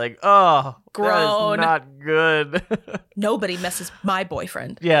were just like, oh, grown. That is not good. Nobody messes my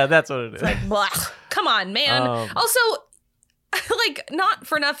boyfriend. Yeah, that's what it is. Like, blah. Come on, man. Also, like, not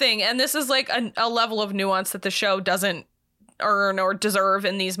for nothing. And this is like a level of nuance that the show doesn't earn or deserve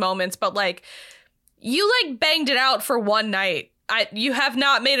in these moments. But like, you like banged it out for one night. You have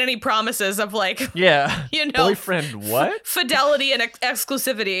not made any promises of like, boyfriend what? Fidelity and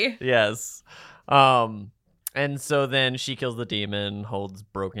exclusivity. Yes. And so then she kills the demon, holds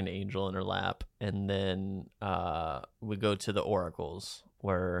broken Angel in her lap, and then we go to the oracles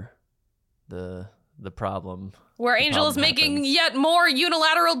where the problem where Angel is making happens. Yet more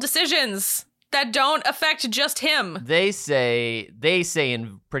unilateral decisions that don't affect just him. They say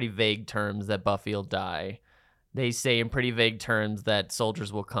in pretty vague terms that Buffy will die. They say in pretty vague terms that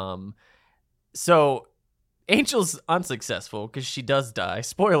soldiers will come. So Angel's unsuccessful because she does die.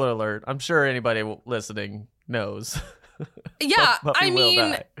 Spoiler alert. I'm sure anybody listening knows. Yeah, Buffy I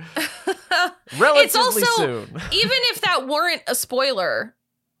mean, relatively it's also, soon. Even if that weren't a spoiler,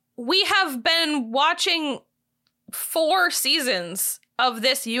 we have been watching 4 seasons of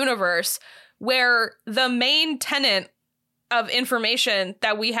this universe where the main tenet of information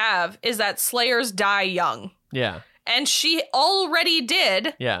that we have is that Slayers die young. Yeah. And she already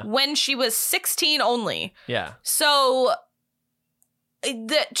did when she was 16 only. Yeah. So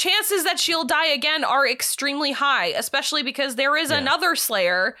the chances that she'll die again are extremely high, especially because there is another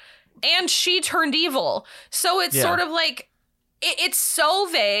Slayer and she turned evil. So it's sort of like, it's so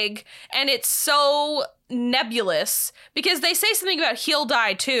vague and it's so nebulous because they say something about he'll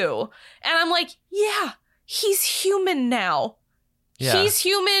die too. And I'm like, yeah, he's human now. Yeah. He's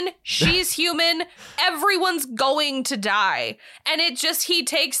human. She's human. Everyone's going to die. And he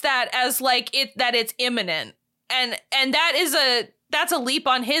takes that as like that it's imminent. And that's a leap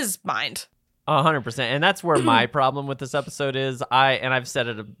on his mind. 100%. And that's where my problem with this episode is. I've said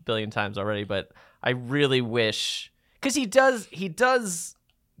it a billion times already, but I really wish, because he does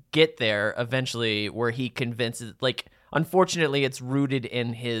get there eventually where he convinces, like, unfortunately it's rooted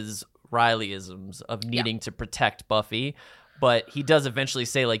in his Rileyisms of needing to protect Buffy. But he does eventually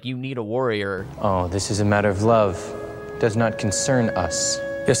say, like, you need a warrior. Oh, this is a matter of love. Does not concern us.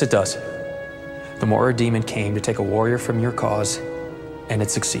 Yes, it does. The Mora demon came to take a warrior from your cause, and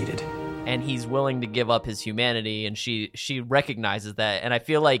it succeeded. And he's willing to give up his humanity, and she recognizes that. And I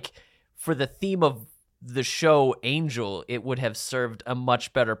feel like for the theme of the show Angel, it would have served a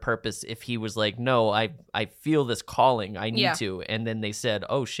much better purpose if he was like, no, I feel this calling. I need to. And then they said,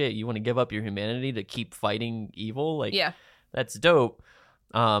 oh, shit, you want to give up your humanity to keep fighting evil? Like, that's dope.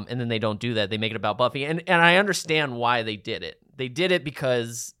 And then they don't do that. They make it about Buffy. And I understand why they did it. They did it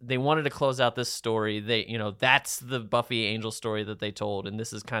because they wanted to close out this story. That's the Buffy Angel story that they told. And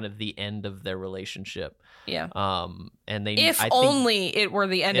this is kind of the end of their relationship. Yeah. And they, if only it were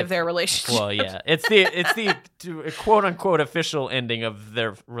the end of their relationship. Well, yeah, it's the quote unquote official ending of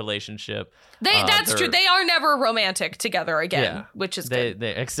their relationship. That's true. They are never romantic together again, which is good.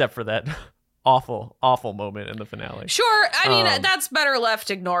 They except for that awful moment in the finale. Sure, I mean that's better left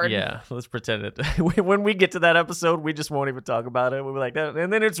ignored. Yeah, let's pretend it. When we get to that episode, we just won't even talk about it. We'll be like,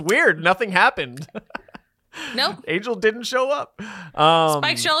 and then it's weird. Nothing happened. Nope. Angel didn't show up.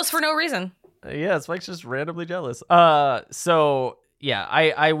 Spike's jealous for no reason. Yeah, Spike's just randomly jealous. So yeah,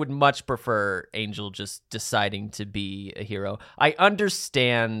 I would much prefer Angel just deciding to be a hero. I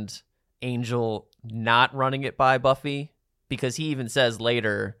understand Angel not running it by Buffy, because he even says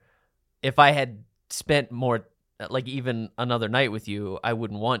later, if I had spent more, like even another night with you, I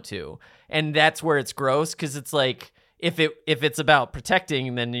wouldn't want to. And that's where it's gross, because it's like, if it's about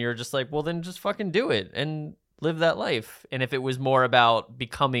protecting, then you're just like, well, then just fucking do it and live that life. And if it was more about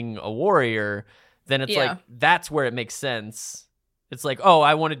becoming a warrior, then it's like, that's where it makes sense. It's like, oh,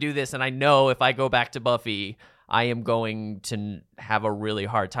 I want to do this, and I know if I go back to Buffy, I am going to have a really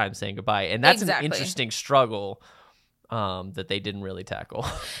hard time saying goodbye. And that's an interesting struggle that they didn't really tackle.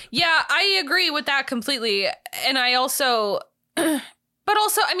 Yeah, I agree with that completely. And I also, but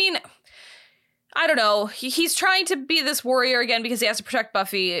also, I mean, I don't know. He's trying to be this warrior again because he has to protect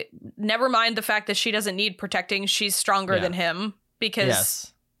Buffy. Never mind the fact that she doesn't need protecting. She's stronger than him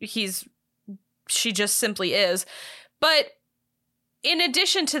because she just simply is. But in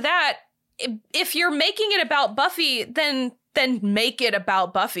addition to that, if you're making it about Buffy, then make it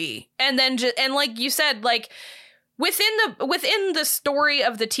about Buffy. And then and like you said, like within the story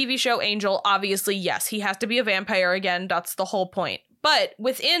of the TV show Angel, obviously, yes, he has to be a vampire again. That's the whole point. But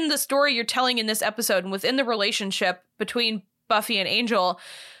within the story you're telling in this episode, and within the relationship between Buffy and Angel,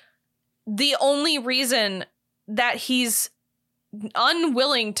 the only reason that he's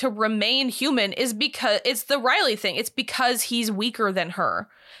unwilling to remain human is because it's the Riley thing. It's because he's weaker than her.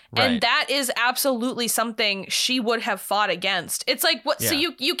 Right. And that is absolutely something she would have fought against. It's like, what? Yeah. So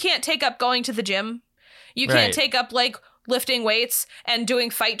you can't take up going to the gym. You can't take up like lifting weights and doing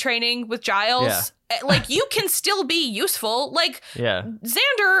fight training with Giles. Yeah. Like, you can still be useful. Like,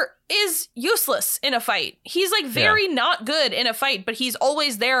 Xander is useless in a fight. He's like very not good in a fight, but he's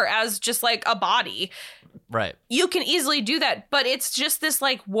always there as just like a body. Right. You can easily do that, but it's just this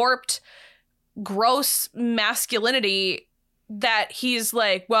like warped, gross masculinity that he's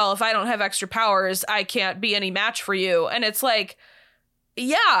like, well, if I don't have extra powers, I can't be any match for you. And it's like,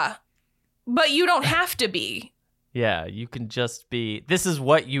 yeah, but you don't have to be. Yeah, you can just be. This is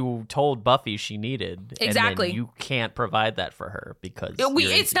what you told Buffy she needed. Exactly. And then you can't provide that for her because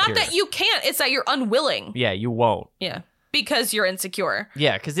it's not that you can't. It's that you're unwilling. Yeah, you won't. Yeah, because you're insecure.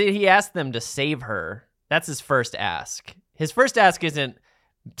 Yeah, because he asked them to save her. That's his first ask. His first ask isn't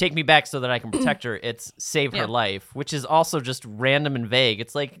take me back so that I can protect her. It's save her life, which is also just random and vague.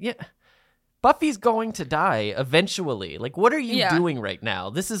 It's like, yeah, Buffy's going to die eventually. Like, what are you doing right now?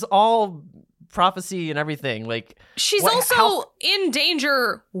 This is all prophecy and everything. Like, she's also in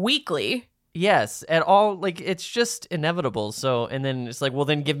danger weekly. Yes, at all. Like, it's just inevitable. So, and then it's like, well,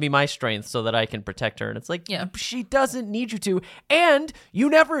 then give me my strength so that I can protect her. And it's like, she doesn't need you to, and you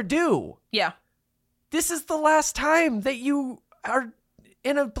never do. Yeah. This is the last time that you are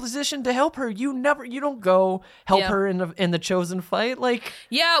in a position to help her. You don't go help her in the chosen fight. Like,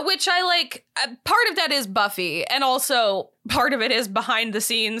 yeah, which I like. Part of that is Buffy, and also part of it is behind the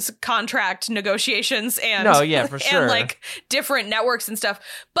scenes contract negotiations and for sure, and like different networks and stuff.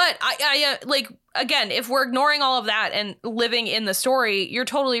 But I like, again, if we're ignoring all of that and living in the story, you're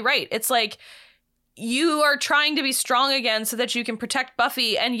totally right. It's like, you are trying to be strong again so that you can protect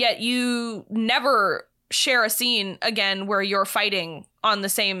Buffy, and yet you never share a scene again where you're fighting on the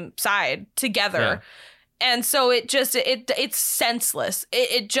same side together. Yeah. And so it just, it's senseless.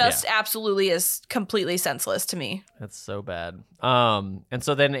 It just absolutely is completely senseless to me. That's so bad. And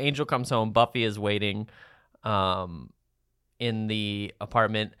so then Angel comes home. Buffy is waiting in the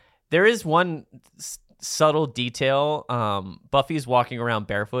apartment. There is one subtle detail. Buffy's walking around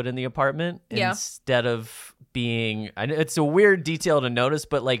barefoot in the apartment instead of being, it's a weird detail to notice,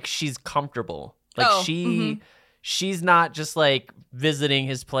 but like, she's comfortable. Like, she's not just like visiting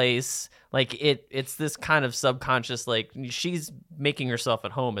his place. Like, it's this kind of subconscious, like, she's making herself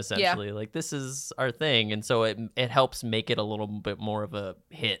at home essentially. Yeah. Like, this is our thing. And so it helps make it a little bit more of a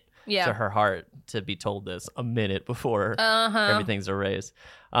hit to her heart to be told this a minute before everything's erased.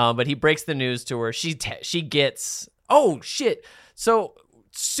 But he breaks the news to her. She gets, oh shit. So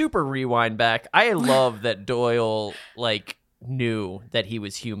super rewind back. I love that Doyle like knew that he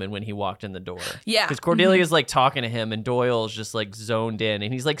was human when he walked in the door. Yeah. Because Cordelia's like talking to him and Doyle's just like zoned in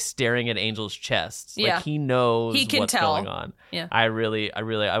and he's like staring at Angel's chest. Like, he knows what's going on. Yeah. I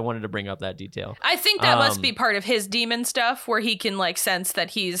wanted to bring up that detail. I think that must be part of his demon stuff where he can like sense that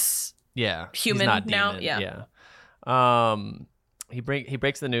he's human he's not now. Demon. Yeah. He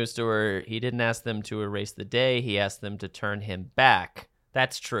breaks the news to her. He didn't ask them to erase the day. He asked them to turn him back.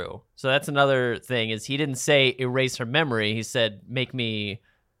 That's true. So that's another thing is he didn't say erase her memory. He said, make me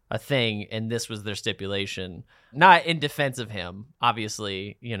a thing, and this was their stipulation. Not in defense of him,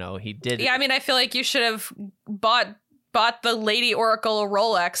 obviously, he did. Yeah, I mean, I feel like you should have bought the Lady Oracle a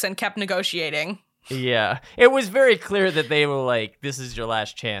Rolex and kept negotiating. Yeah, it was very clear that they were like, "This is your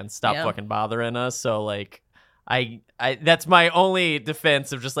last chance. Stop fucking bothering us." So like, I that's my only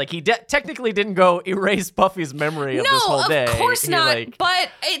defense of just like he technically didn't go erase Buffy's memory of this whole day. No, of course not. But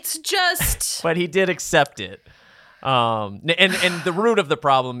it's just. But he did accept it. And the root of the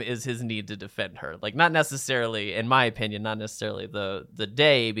problem is his need to defend her. Like, not necessarily, in my opinion, not necessarily the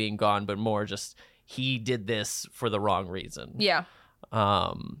day being gone, but more just he did this for the wrong reason. Yeah.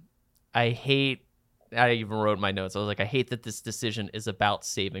 I even wrote in my notes, I was like, I hate that this decision is about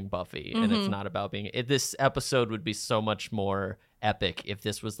saving Buffy, and it's not about being... This episode would be so much more epic if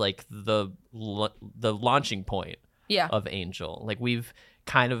this was like the launching point of Angel. Like, we've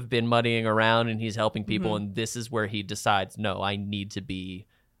kind of been muddying around, and he's helping people, and this is where he decides, no, I need to be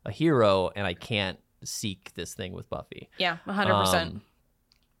a hero, and I can't seek this thing with Buffy. Yeah, 100%.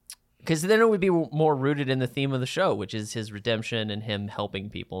 Because then it would be more rooted in the theme of the show, which is his redemption and him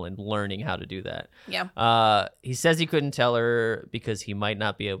helping people and learning how to do that. Yeah. He says he couldn't tell her because he might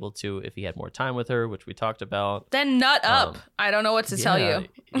not be able to if he had more time with her, which we talked about. Then nut up. I don't know what to tell you.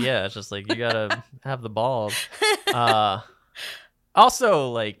 Yeah, it's just like, you gotta have the balls. Also,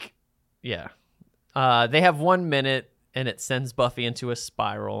 like, yeah. They have 1 minute, and it sends Buffy into a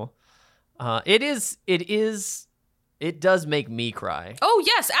spiral. It does make me cry. Oh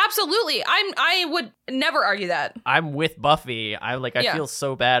yes, absolutely. I would never argue that. I'm with Buffy. I feel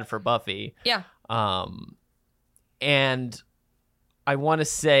so bad for Buffy. Yeah. And I want to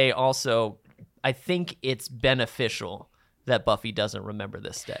say also, I think it's beneficial that Buffy doesn't remember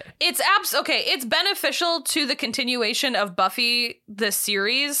this day. It's It's beneficial to the continuation of Buffy the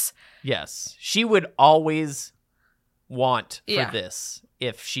series. Yes, she would always want for this.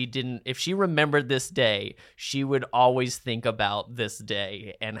 If she remembered this day, she would always think about this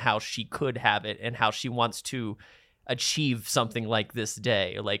day and how she could have it and how she wants to achieve something like this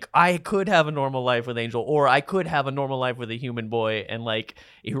day. Like, I could have a normal life with Angel, or I could have a normal life with a human boy, and like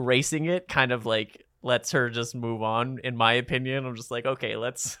erasing it kind of like lets her just move on, in my opinion. I'm just like, okay,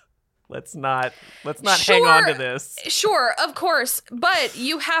 let's not hang on to this. Sure, of course. But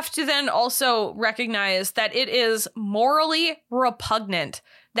you have to then also recognize that it is morally repugnant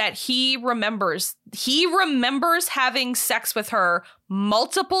that he remembers having sex with her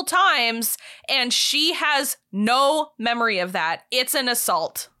multiple times, and she has no memory of that. It's an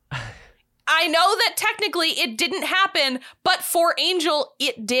assault. I know that technically it didn't happen, but for Angel,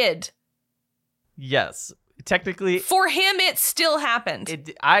 it did. Yes. Technically, for him, it still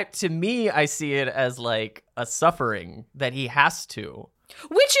happened. To me, I see it as like a suffering that he has to,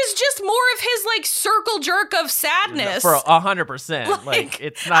 which is just more of his like circle jerk of sadness. For 100%, like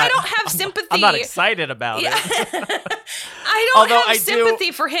it's not. I don't have sympathy. I'm not excited about it. I don't have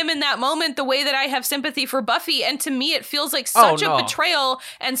sympathy for him in that moment the way that I have sympathy for Buffy, and to me, it feels like such a betrayal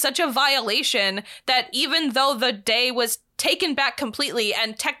and such a violation that even though the day was taken back completely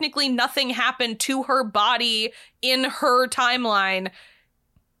and technically nothing happened to her body in her timeline,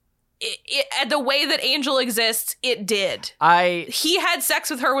 the way that Angel exists, it did. He had sex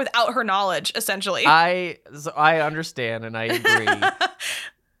with her without her knowledge, essentially. I understand and I agree.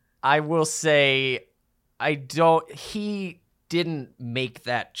 I will say he didn't make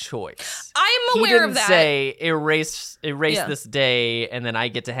that choice. I'm aware of that. He didn't say erase this day and then I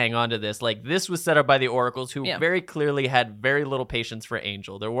get to hang on to this. Like, this was set up by the Oracles, who very clearly had very little patience for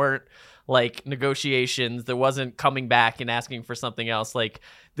Angel. There weren't like negotiations. There wasn't coming back and asking for something else. Like,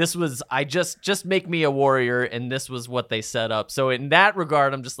 this was, just make me a warrior, and this was what they set up. So in that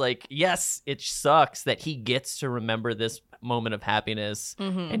regard, I'm just like, yes, it sucks that he gets to remember this moment of happiness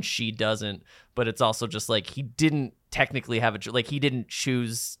and she doesn't, but it's also just like he didn't technically have he didn't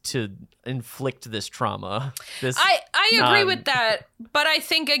choose to inflict this trauma. I agree with that, but I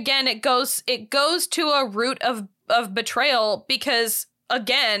think again it goes to a root of betrayal, because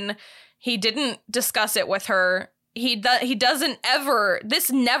again, he didn't discuss it with her. He doesn't ever.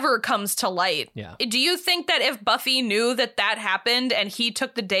 This never comes to light. Yeah. Do you think that if Buffy knew that happened and he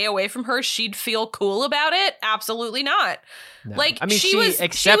took the day away from her, she'd feel cool about it? Absolutely not. No. Like, I mean, she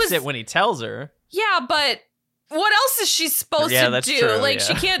accepts it when he tells her. Yeah, but what else is she supposed to do? True, like,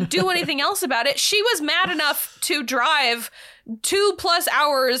 she can't do anything else about it. She was mad enough to drive 2+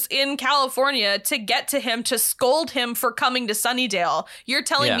 hours in California to get to him, to scold him for coming to Sunnydale. You're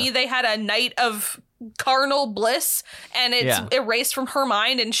telling me they had a night of carnal bliss and it's erased from her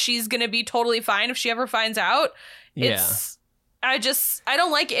mind and she's gonna be totally fine if she ever finds out? I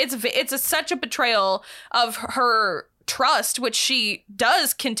don't like it. It's such a betrayal of her trust, which she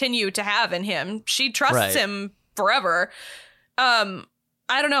does continue to have in him. She trusts him forever. I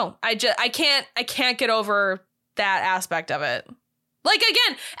don't know. I can't get over that aspect of it. Like,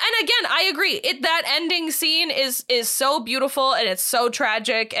 again, I agree. That ending scene is so beautiful, and it's so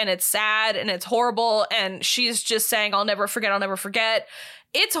tragic, and it's sad, and it's horrible, and she's just saying, I'll never forget, I'll never forget.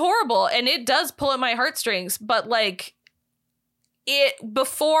 It's horrible, and it does pull at my heartstrings, but, like,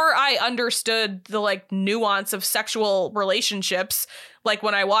 before I understood the, like, nuance of sexual relationships, like,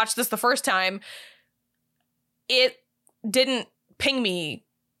 when I watched this the first time, it didn't ping me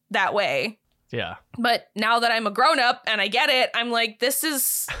that way. Yeah. But now that I'm a grown up and I get it, I'm like, this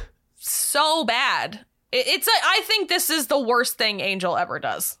is so bad. I think this is the worst thing Angel ever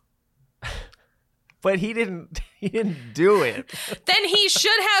does. But he didn't do it. Then he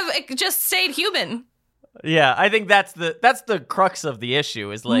should have just stayed human. Yeah, I think that's the crux of the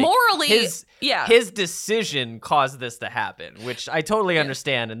issue, is like, morally, his decision caused this to happen, which I totally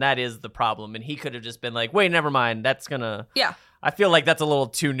understand, and that is the problem. And he could have just been like, wait, never mind, that's gonna... Yeah. I feel like that's a little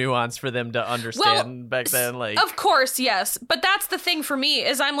too nuanced for them to understand back then. Like, of course, yes. But that's the thing for me,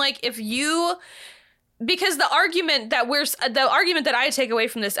 is I'm like, because the argument that I take away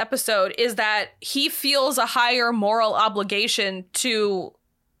from this episode is that he feels a higher moral obligation to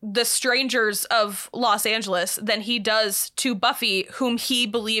the strangers of Los Angeles than he does to Buffy, whom he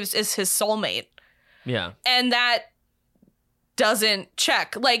believes is his soulmate. Yeah. And that doesn't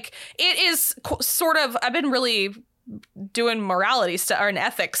check. Like, it is sort of, I've been really doing morality stuff and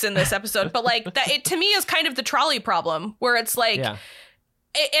ethics in this episode, but like that, it to me is kind of the trolley problem, where it's like, and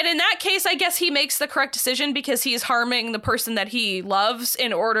in that case, I guess he makes the correct decision because he's harming the person that he loves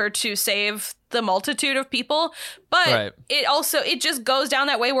in order to save the multitude of people. But it just goes down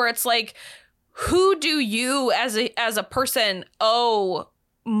that way where it's like, who do you as a person owe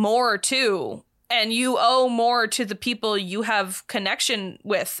more to? And you owe more to the people you have connection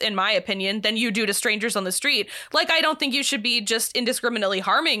with, in my opinion, than you do to strangers on the street. Like, I don't think you should be just indiscriminately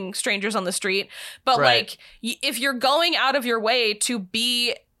harming strangers on the street. But, like, if you're going out of your way to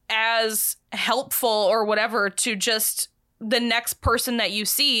be as helpful or whatever to just the next person that you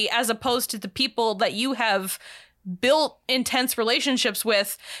see, as opposed to the people that you have built intense relationships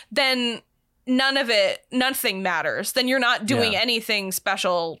with, then nothing matters. Then you're not doing anything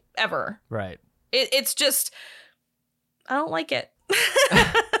special ever. Right. It's just, I don't like it.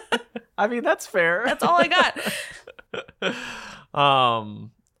 I mean, that's fair. That's all I got.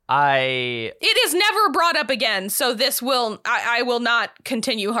 It is never brought up again, so I will not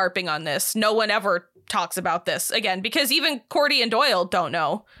continue harping on this. No one ever talks about this again, because even Cordy and Doyle don't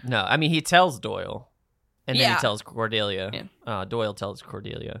know. No, I mean, he tells Doyle, and then he tells Cordelia. Yeah. Doyle tells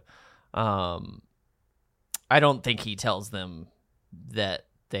Cordelia. I don't think he tells them that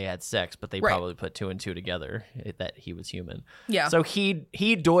they had sex, but they probably put two and two together that he was human. Yeah. So he,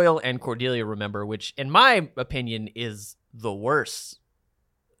 Doyle, and Cordelia remember, which in my opinion is the worst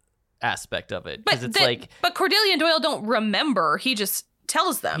aspect of it. Because but Cordelia and Doyle don't remember. He just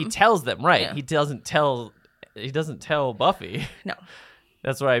tells them. He tells them, right? Yeah. He doesn't tell Buffy. No.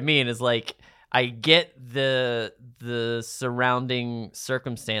 That's what I mean. Is like, I get the surrounding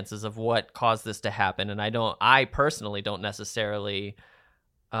circumstances of what caused this to happen, and I personally don't necessarily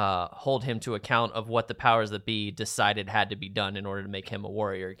hold him to account of what the powers that be decided had to be done in order to make him a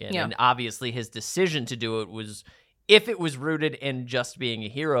warrior again. Yeah. And obviously his decision to do it was, if it was rooted in just being a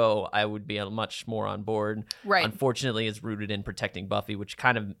hero, I would be much more on board. Right. Unfortunately, it's rooted in protecting Buffy, which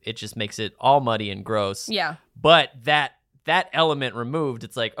it just makes it all muddy and gross. Yeah. But that element removed,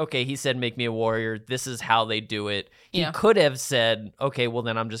 it's like, okay, he said, make me a warrior. This is how they do it. He could have said, okay, well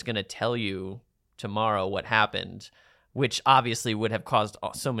then I'm just going to tell you tomorrow what happened, which obviously would have caused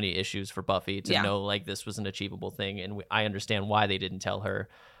so many issues for Buffy to know, like, this was an achievable thing. And I understand why they didn't tell her.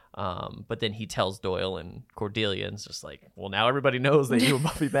 But then he tells Doyle and Cordelia, and it's just like, well, now everybody knows that you and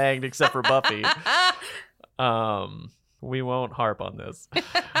Buffy banged except for Buffy. We won't harp on this.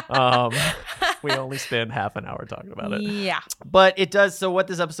 We only spend half an hour talking about it. Yeah. But it does. So what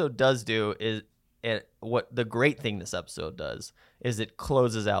this episode does do is, what the great thing this episode does is it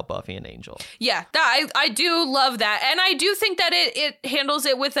closes out Buffy and Angel. Yeah, I do love that. And I do think that it handles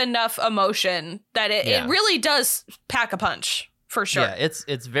it with enough emotion that it really does pack a punch, for sure. Yeah,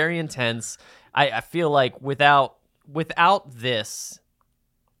 it's very intense. I feel like without this,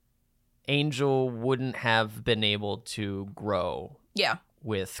 Angel wouldn't have been able to grow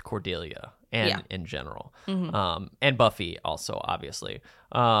with Cordelia and in general. Mm-hmm. And Buffy also, obviously.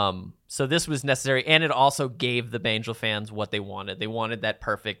 So this was necessary, and it also gave the Angel fans what they wanted. They wanted that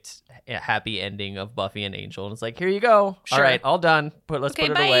perfect, happy ending of Buffy and Angel. And it's like, here you go. Sure. All right, all done. Let's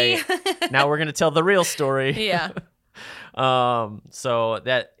put it away. Now we're going to tell the real story. Yeah. So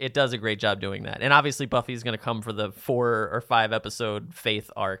that it does a great job doing that. And obviously Buffy's going to come for the 4 or 5 episode Faith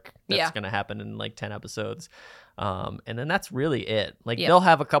arc that's going to happen in like 10 episodes. And then that's really it. Like they'll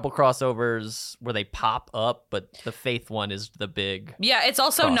have a couple crossovers where they pop up, but the Faith one is the big it's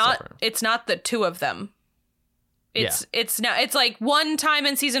also crossover. it's not the two of them. It's like one time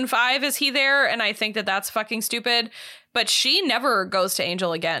in season 5 is he there, and I think that's fucking stupid. But she never goes to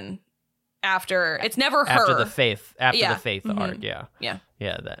Angel again after. It's never her after the Faith arc.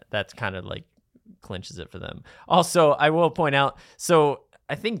 That's kind of like clinches it for them. Also, I will point out. So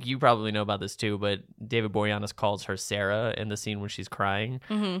I think you probably know about this too, but David Boreanaz calls her Sarah in the scene when she's crying,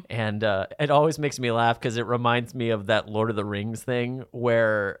 and it always makes me laugh because it reminds me of that Lord of the Rings thing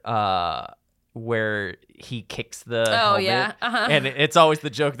where he kicks the helmet. And it's always the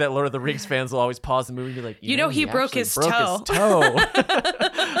joke that Lord of the Rings fans will always pause the movie and be like, you know he broke his toe.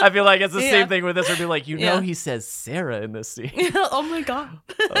 I feel like it's the same thing with this, where be like, he says Sarah in this scene. Oh my god.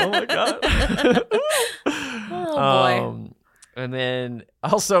 Oh boy. And then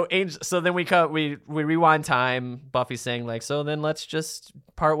also Angel, so then we rewind time, Buffy saying like, so then let's just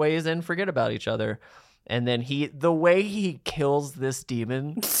part ways and forget about each other. And then the way he kills this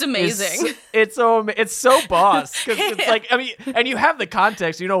demon, it's amazing. It's so boss, because it's like, I mean, and you have the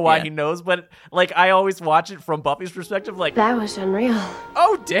context, you know why he knows, but like I always watch it from Buffy's perspective, like that was unreal.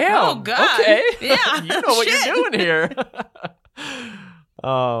 Oh damn! Oh god! Okay, yeah, you know what you're doing here.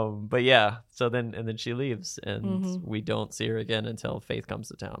 But yeah, so then she leaves, and we don't see her again until Faith comes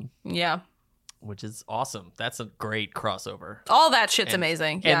to town. Yeah. Which is awesome. That's a great crossover. All that shit's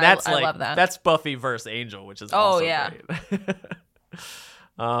amazing. Yeah, and that's I love that. That's Buffy versus Angel, which is also great.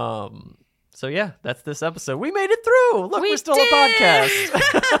 So yeah, that's this episode. We made it through. Look, we're still a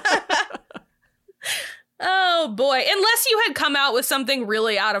podcast. Oh boy. Unless you had come out with something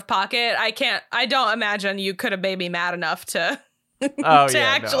really out of pocket, I don't imagine you could have made me mad enough to stop.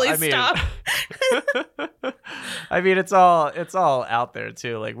 I mean, it's all out there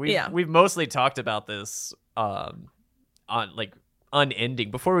too. Like we've mostly talked about this on like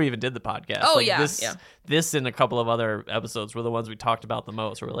unending before we even did the podcast. Oh, like, yeah, this and a couple of other episodes were the ones we talked about the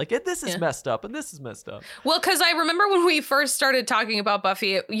most. Where we're like, this is messed up and this is messed up. Well, because I remember when we first started talking about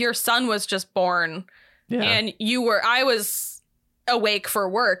Buffy, your son was just born, and I was awake for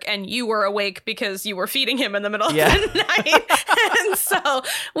work, and you were awake because you were feeding him in the middle of the night. And so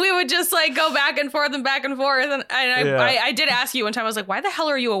we would just like go back and forth. And I did ask you one time, I was like, why the hell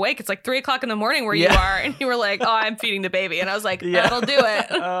are you awake? It's like 3:00 in the morning where you are. And you were like, oh, I'm feeding the baby. And I was like, that'll do it.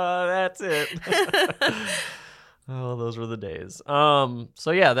 That's it. Oh, those were the days.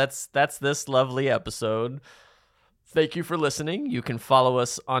 So yeah, that's this lovely episode. Thank you for listening. You can follow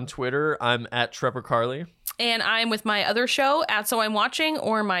us on Twitter. I'm at Trevor Carley. And I'm with my other show at So I'm Watching,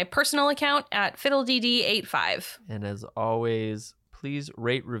 or my personal account at FiddleDD85. And as always, please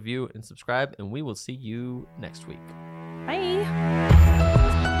rate, review, and subscribe, and we will see you next week. Bye.